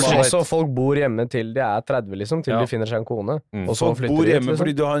skal det være kan på- også folk bor hjemme til de er 30, liksom, til Ja. de finner seg en kone. Mm. Og så Folk flytter bor de ut, hjemme liksom.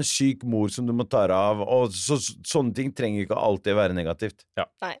 fordi du har en syk mor som du må ta deg av, og sånne ting trenger ikke alltid være negativt.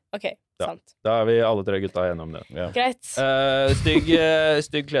 Nei, ok. Ja. Sant. Da er vi alle 3 gutta enige om det. Ja. Greit.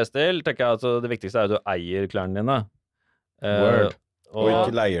 Stygg klesstil, tenker jeg altså det viktigste er at du eier klærne dine. Word. Og Ja.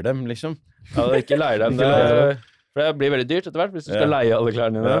 ikke leier dem, liksom. Ja, ikke leier dem. Ikke leier For det blir veldig dyrt etter hvert hvis du skal Ja. leie alle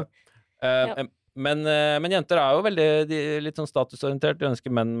klærne dine. Ja. Men jenter er jo veldig litt sånn statusorientert. De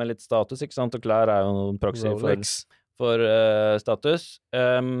ønsker menn med litt status, ikke sant? Og klær er jo noen proxy Rolex. for status.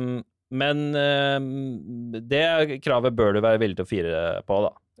 Men det kravet bør du være villig til å fire på,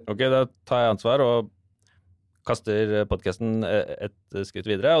 da. Ok, da tar jeg ansvar og kaster podcasten et skritt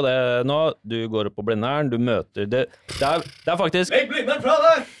videre. Og det er nå du går opp på Blindern, du møter det er faktisk Legg blinderen fra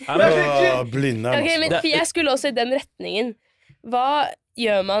deg! Nei, men- Åh, Blindern, Ok, men Det- for jeg skulle også i den retningen. Hva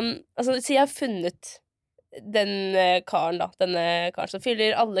gjør man Altså, si jeg har funnet den karen, da. Denne karen som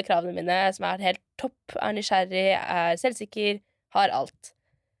fyller alle kravene mine, som er helt topp, er nysgjerrig, er selvsikker, har alt.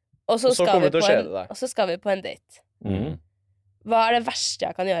 Og så Og så skal kommer vi du til å på kjede deg. og så skal vi på en date. Mhm. Hva er det verste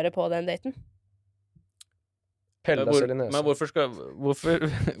jeg kan gjøre på den daten? Pelle deg selv i Men nesa.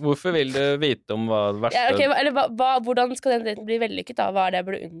 hvorfor vil du vite om hva det verste Ja, ok, eller hvordan skal den daten bli vellykket, da? Hva er det jeg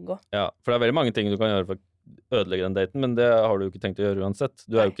burde unngå? Ja, for det er veldig mange ting du kan gjøre for å ødelegge den daten, men det har du jo ikke tenkt å gjøre uansett.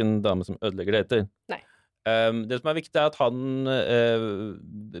 Du er jo ikke en dame som ødelegger dater. Nei. Det som er viktig, er at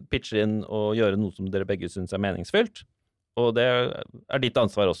han pitcher inn og gjør noe som dere begge syns er meningsfylt. Og det er ditt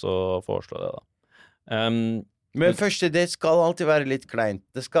ansvar også å foreslå det, da. Men første date skal alltid være litt kleint.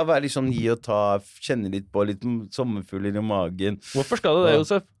 Det skal være litt sånn gi og ta, kjenne litt på, litt sommerfugler i magen. Hvorfor skal du det, Ja.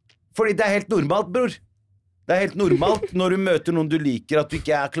 Josef? Fordi det er helt normalt, bror. Det er helt normalt når du møter noen du liker, at du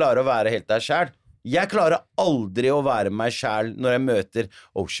ikke er klar å være helt deg sjæl. Jeg klarer aldri å være meg sjæl når jeg møter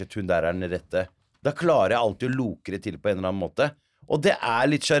oh shit, hun der er den rette. Da klarer jeg alltid å loke det til på en eller annen måte. Og det er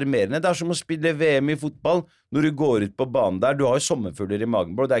litt sjarmerende. Det er som å spille VM i fotball. Når du går ut på banen der, du har jo sommerfugler i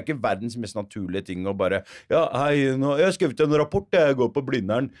magen, bro. Det er ikke verdens mest naturlige ting å bare ja, hei, nå, jeg har skrevet en rapport, jeg går på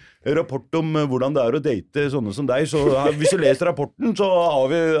Blindern. En rapport om hvordan det er å date sånne som deg. Så hvis du leser rapporten, så har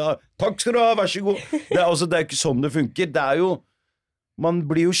vi takk skal du ha, vær så god. Det er ikke sånn det funker. Det er jo man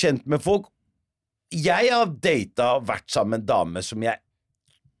blir jo kjent med folk. Jeg har data og vært sammen med en dame som har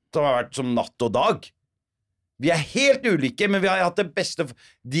vært som natt og dag. Vi er helt ulike, men vi har hatt det beste.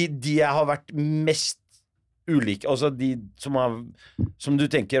 De jeg har vært mest ulike, altså de som du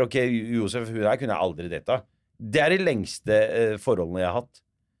tenker, ok, Josef, hun her kunne jeg aldri data. Det er de lengste forholdene jeg har hatt.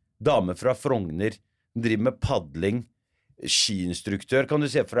 Dame fra Frogner, driver med padling, skiinstruktør. Kan du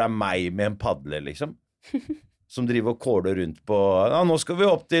se for deg meg med en padle, liksom? Som driver og kåler rundt på ja, nå skal vi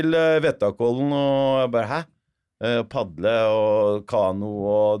opp til Vettakollen, og jeg bare, hæ? Padle og kano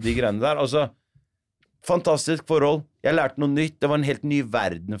og de greiene der. Altså, fantastisk forhold. Jeg lærte noe nytt. Det var en helt ny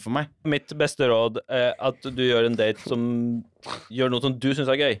verden for meg. Mitt beste råd er at du gjør en date som gjør noe som du synes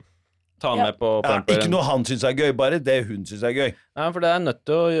er gøy. Ta den med på Ja, ikke noe han synes er gøy, bare det hun synes er gøy. Nei, for det er nødt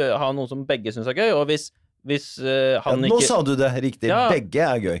til å ha noe som begge synes er gøy, og hvis han Nå ikke... sa du det riktig. Ja. Begge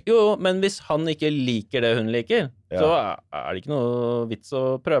er gøy. Jo, men hvis han ikke liker det hun liker, så er det ikke noe vits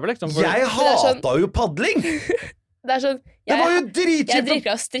å prøve, liksom. Jeg hatet jo padling! Det er sånn Det var jo Jeg dritkjipt!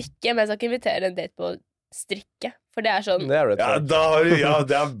 drikker av strikke, men jeg skal ikke invitere en date på strikke. For det er sånn Det er rett Ja, flag. da har du, ja,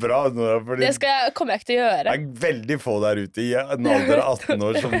 det er bra, Nora, fordi kommer jeg ikke til å gjøre. det er veldig få der ute i en alder av 18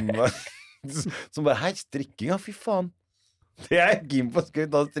 år som bare, hei, strikking, ja, fy faen. Det er keen på, skal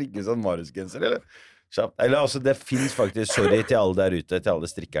vi ta strikke sånn Marius-genser, eller? Kjapt. Eller altså, det finnes faktisk, sorry til alle der ute, til alle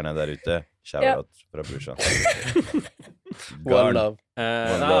strikkerne der ute. Shout-out fra brorsan. One love.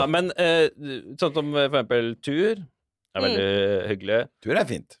 Nei, men sånn som for eksempel tur er veldig hyggelig. Tur er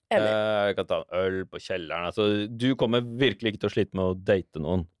fint. Jeg kan ta en øl på kjelleren. Altså, du kommer virkelig ikke til å slite med å date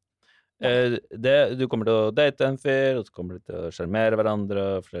noen. Du kommer til å date en fyr, og så kommer du til å skjermere hverandre,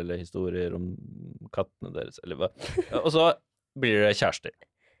 fortelle historier om kattene deres, eller hva. Og så blir det kjærester.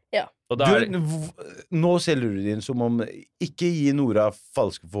 Ja. Og da er Nå selger du din som om ikke gi Nora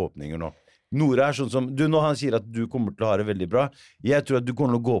falske forhåpninger nå. Nora er sånn som når han sier at du kommer til å ha det veldig bra, jeg tror at du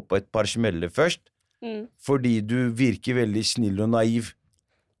kommer til å gå på et par smeller først, fordi du virker veldig snill og naiv.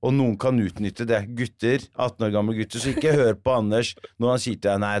 Og noen kan utnytte det. Gutter, 18 år gamle gutter, så ikke hør på Anders når han sier til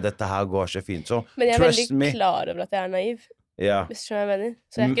deg, nei, dette her går så fint. Så Men jeg er trust veldig me. klar over at jeg er naiv. Ja. Hvis du skjønner hva jeg mener.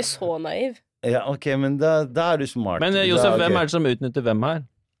 Så jeg er ikke så naiv. Ja, ok, men da er du smart. Men Josef, hvem er det som utnytter hvem her?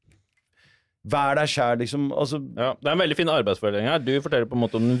 Vær deg selv, liksom. Altså, Ja, det er en veldig fin arbeidsfordeling her. Du forteller på en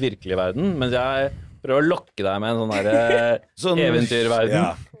måte om den virkelige verden, mens jeg prøver å lokke deg med en sånn her sånn, eventyrverden.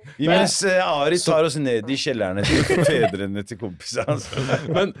 Ja. Mens Ari tar oss ned i kjellerne til fedrene til kompisene.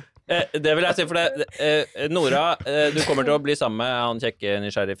 Men det vil jeg si, for Nora, du kommer til å bli sammen med han kjekke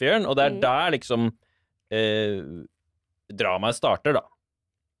nysgjerrige fyren, og det er der liksom dramaet starter, da.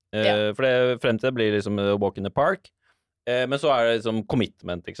 For frem til det blir liksom a walk in the park. Men så er det liksom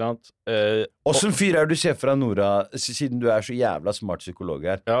commitment, ikke sant? Åssen fyr er du ser fra Nora, siden du er så jævla smart psykolog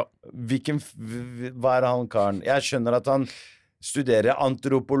her? Ja. Hva er han karen? Jeg skjønner at han studerer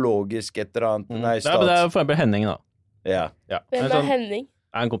antropologisk et eller annet. Nei, Det er for eksempel Henning, da. Ja. Hvem er Henning?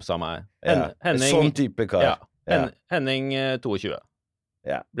 Er en kompis av meg. Ja. Henning, Sånn type kar. ja. Henning 22.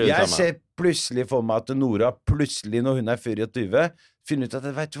 Ja. Blir det Jeg samme. ser plutselig for meg at Nora plutselig, når hun er 24, finner ut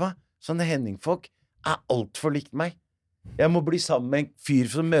at, vet du hva, sånne Henning-folk er alt for likt meg. Jeg må bli sammen med en fyr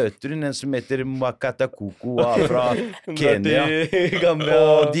som møter hun, en som heter Makata Koko fra Kenya.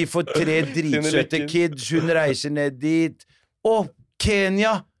 Og de får 3 dritsøte kids, hun reiser ned dit. Å,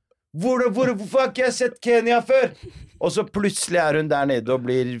 Kenya! Hvorfor har ikke jeg sett Kenya før? Og så plutselig er hun der nede og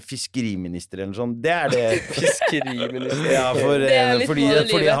blir fiskeriminister eller noe sånt. Det er det. Fiskeriminister. Ja, Det er litt fordi, målet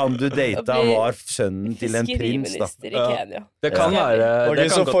i fordi livet. han du Å data bli var sønnen til en prins, da. Fiskeriminister i Kenya. Det kan være Ok, det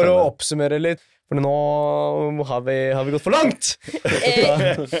kan så godt for å hende. oppsummere litt, for nå har vi gått for langt!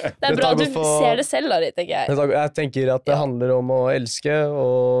 Det er bra du ser det selv, Ari, tenker jeg. Jeg tenker at det handler om å elske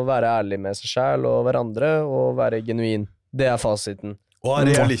og være ærlig med seg selv og hverandre og være genuin. Det er fasiten. Og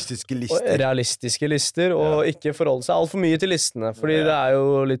realistiske Og lister. realistiske lister, og ikke forholde seg altfor mye til listene, fordi det er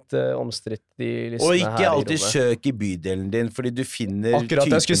jo litt omstridt, de listene Og her ikke i alltid rommet. søk i bydelen din, fordi du finner Akkurat,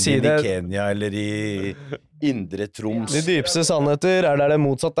 jeg skulle typen si din det. i Kenya eller i Indre Troms. De dypeste sannheter er der det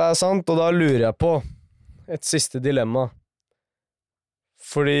motsatte er sant, og da lurer jeg på et siste dilemma.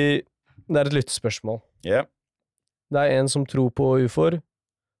 Fordi det er et lyttespørsmål. Ja. Det er en som tror på UFOer,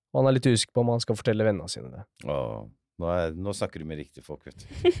 og han er litt usikker på om han skal fortelle vennene sine det. Åh, nå snakker du med riktige folk, vet du.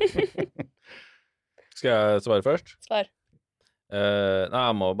 Skal jeg svare først? Svar. Nei,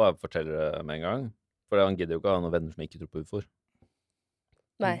 jeg må bare fortelle det med en gang. For han gidder jo ikke å ha noen venner som ikke tror på ufoer.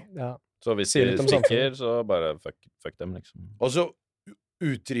 Nei. Ja. Så hvis Sier de litt om stikker, så bare fuck dem, liksom. Og så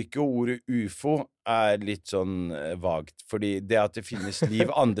uttrykket og ordet UFO er litt sånn vagt, fordi det at det finnes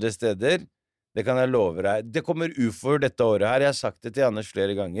liv andre steder, det kan jeg love deg. Det kommer UFOer dette året her. Jeg har sagt det til Anders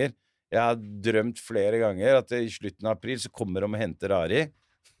flere ganger. Jeg har drømt flere ganger at i slutten av april så kommer de og henter Ari.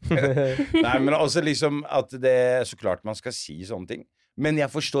 Nei, men også liksom at det er så klart man skal si sånne ting. Men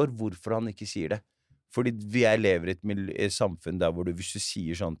jeg forstår hvorfor han ikke sier det. Fordi jeg lever i et samfunn der hvor hvis du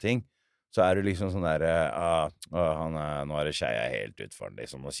sier sånne ting, så er du liksom sånn der nå er det skeia helt utfor den,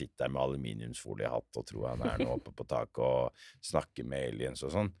 liksom. Nå sitter jeg med aluminiumsfoliehatt og tror han er nå oppe på taket og snakker med aliens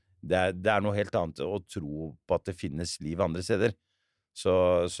og sånn. det er noe helt annet å tro på at det finnes liv andre steder. Så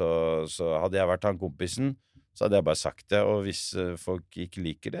hadde jeg vært han kompisen, så hadde jeg bare sagt det, og hvis folk ikke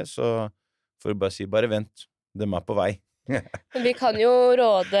liker det, så får du bare si, bare vent, de er på vei. Men vi kan jo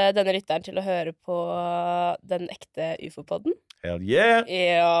råde denne lytteren til å høre på den ekte UFO-podden. Hell yeah!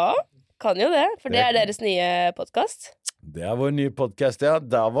 Ja, kan jo det, for det er deres nye podcast. Det er vår nye podcast, ja.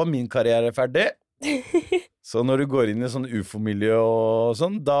 Da var min karriere ferdig. Så når du går inn i sånn UFO-miljø og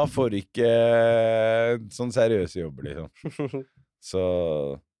sånn, da får du ikke sånn seriøse jobber, liksom. Så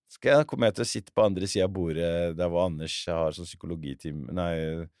kommer jeg til å sitte på andre siden av bordet der hvor Anders har sånn psykologitime. Nei,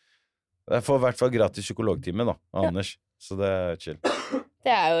 jeg får i hvert fall gratis psykologtime da, av Anders. Så det er chill.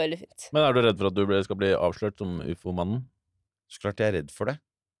 Det er jo veldig fint. Men er du redd for at du skal bli avslørt som UFO-mannen? Så klart jeg er redd for det.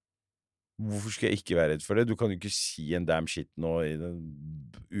 Hvorfor skal jeg ikke være redd for det? Du kan jo ikke si en damn shit nå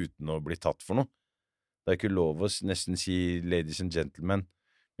uten å bli tatt for noe. Det er ikke lov å nesten si ladies and gentlemen,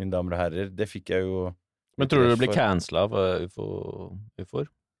 mine damer og herrer. Det fikk jeg jo... Men tror du blir cancela av UFO-er?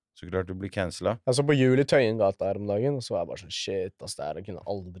 Så klart du blir cancela. Jeg så på Jul i Tøyengata her om dagen, og så var jeg bare sånn, shit, det kunne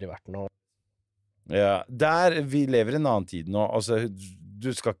aldri vært noe. Ja, vi lever i en annen tid nå. Altså, du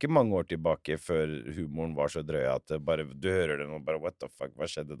skal ikke mange år tilbake før humoren var så drøy at du hører det nå, bare what the fuck, hva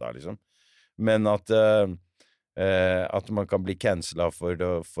skjedde da, liksom? Men at man kan bli cancela for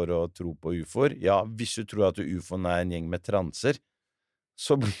å tro på UFOer. Ja, hvis du tror at UFOen er en gjeng med transer,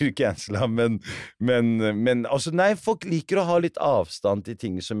 så blir du cancela, men altså, nei, folk liker å ha litt avstand til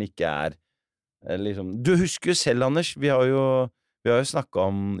ting som ikke er liksom. Du husker jo selv, Anders, vi har jo snakket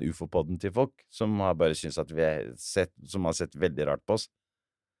om UFO-podden til folk som har bare syntes at som har sett veldig rart på oss.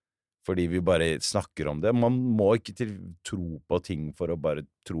 Fordi vi bare snakker om det. Man må ikke tro på ting for å bare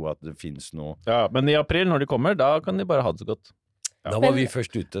tro at det finnes noe. Ja, men i april, når de kommer, da kan de bare ha det så godt. Ja. Da var vi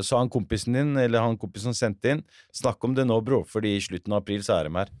først ute. Så han kompisen din, eller han kompisen som sendte inn, snakk om det nå, bro, fordi i slutten av april så er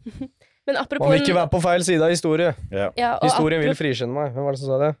de her. Men apropos... Man vil ikke være på feil side av historie. Ja. Ja, Historien vil frikjenne meg. Hvem var det som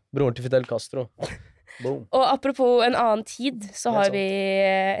sa det? Broren til Fidel Castro. Boom. Og apropos en annen tid, så har vi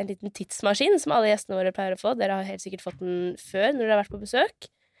en liten tidsmaskin som alle gjestene våre pleier å få. Dere har helt sikkert fått den før når dere har vært på besøk.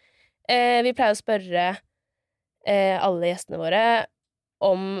 Vi pleier å spørre alle gjestene våre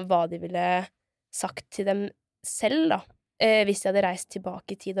om hva de ville sagt til dem selv, da. Hvis de hadde reist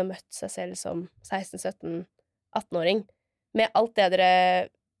tilbake i tid og møtt seg selv som 16-, 17-, 18-åring. Med alt det dere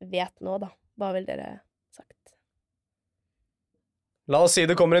vet nå, da. Hva ville dere sagt? La oss si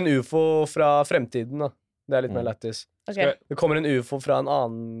det kommer en UFO fra fremtiden, da. Det er litt mer lættis. Okay. Det kommer en UFO fra en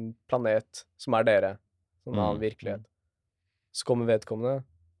annen planet, som er dere. En annen virkelighet. Så kommer vedkommende,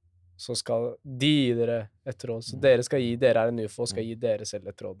 så skal de gi dere et råd. Så dere skal gi, dere er en UFO, skal gi dere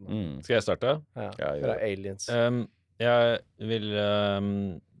selv et råd. Skal jeg starte? Ja, dere er aliens. Jeg vil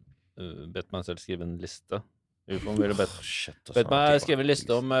bedt meg selv skrive en liste. UFOen ville bedt meg skrive en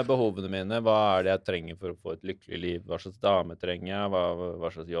liste om behovene mine. Hva er det jeg trenger for å få et lykkelig liv? Hva slags dame trenger jeg? Hva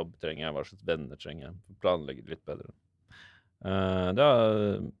slags jobb trenger jeg? Hva slags venner trenger jeg? Planlegge det litt bedre. Det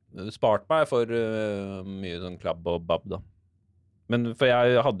har spart meg for mye sånn klabb og babb, da. Men for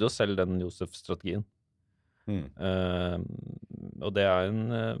jeg hadde jo selv den Josef-strategien. Og det er en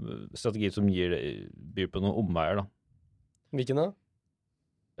strategi som byr på noen omveier, da. Hvilken da?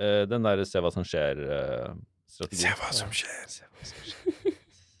 Den der se hva som skjer-strategien. Se hva som skjer.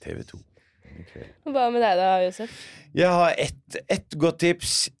 TV 2. Okay. Hva med deg da, Josef? Jeg har ett godt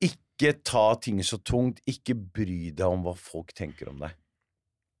tips. Ikke ta ting så tungt. Ikke bry deg om hva folk tenker om deg.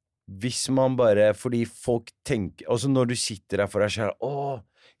 Hvis man bare, fordi folk tenker, altså når du sitter der for deg selv,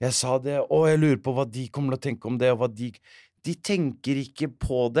 jeg sa det, jeg lurer på hva de kommer til å tenke om det, og hva de tenker ikke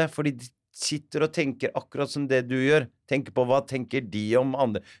på det, fordi de sitter og tenker akkurat som det du gjør. Tenker på hva tenker de om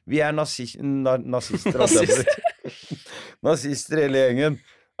andre. Vi er nazister. Nazister hele gjengen.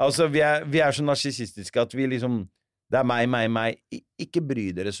 Altså, vi er så narsissistiske at vi liksom, det er meg. Ikke bry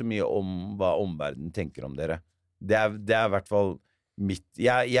dere så mye om hva omverdenen tenker om dere. Det er i hvert fall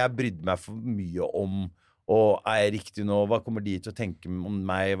jeg brydde meg for mye om og er jeg riktig nå, hva kommer de til å tenke om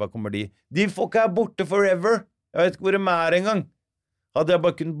meg, hva kommer de folk er borte forever, jeg vet ikke hvor de er engang. Hadde jeg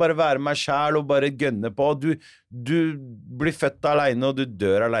bare kunnet være meg selv og bare gønne på, du blir født alene og du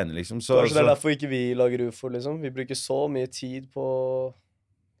dør alene liksom. Så det er derfor ikke vi lager UFO liksom, vi bruker så mye tid på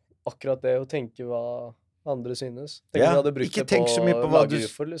akkurat det å tenke hva andre synes. Tenk vi hadde brukt det på å lage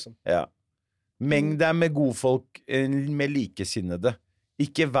UFO liksom. Ja. Meng deg med gode folk, med likesinnede.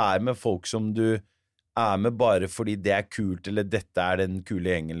 Ikke vær med folk som du er med bare fordi det er kult, eller dette er den kule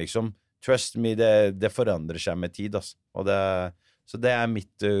gjengen, liksom. Trust me, det forandrer seg med tid, altså. Så det er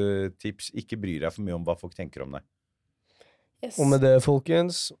mitt tips. Ikke bry deg for mye om hva folk tenker om deg. Yes. Og med det,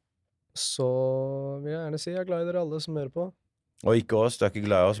 folkens, så vil jeg gjerne si jeg er glad i dere alle som hører på. Og ikke oss, du ikke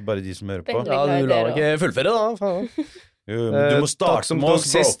glad i oss, bare de som hører på. Veldig. Ja, glad i du la dere meg ikke fullføre da, faen. Jo, men du må Takk starte som med tok oss,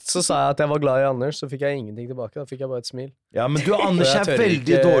 bro. sist, så sa jeg at jeg var glad i Anders, så fikk jeg ingenting tilbake. Da fikk jeg bare et smil. Ja, men du, Anders Jeg er tør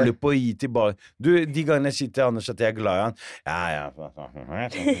veldig ikke- dårlig på å gi tilbake. Du, de gangene jeg sier til Anders at jeg er glad i han,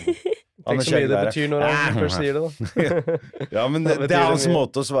 Tenk Anders så mye er det glad i betyr når han først sier det da. Ja, men Da det betyr er det hans mye.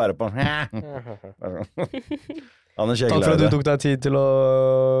 måte å svare på. Anders er Takk for glad at i du deg. tok deg tid til å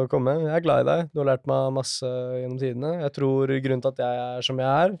komme. Jeg er glad i deg. Du har lært meg masse gjennom tidene. Jeg tror grunnen til at jeg er som jeg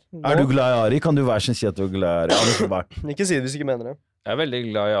er nå, Er du glad i Ari? Kan du hver sin si at du er glad i Ari? Anders, hva? Ikke si det hvis du ikke mener det. Jeg er veldig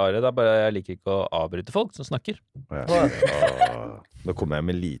glad i Ari, det er bare jeg liker ikke å avbryte folk som snakker. Nå kommer jeg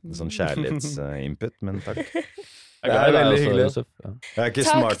med liten sånn kjærlighetsinput, men takk. Jeg Det er glad i deg veldig også, hyggelig. Josef. Ja. Jeg er ikke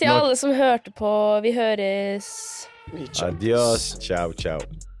Takk smart til nok. alle som hørte på. Vi høres. Adios. Ciao,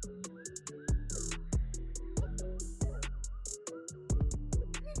 ciao.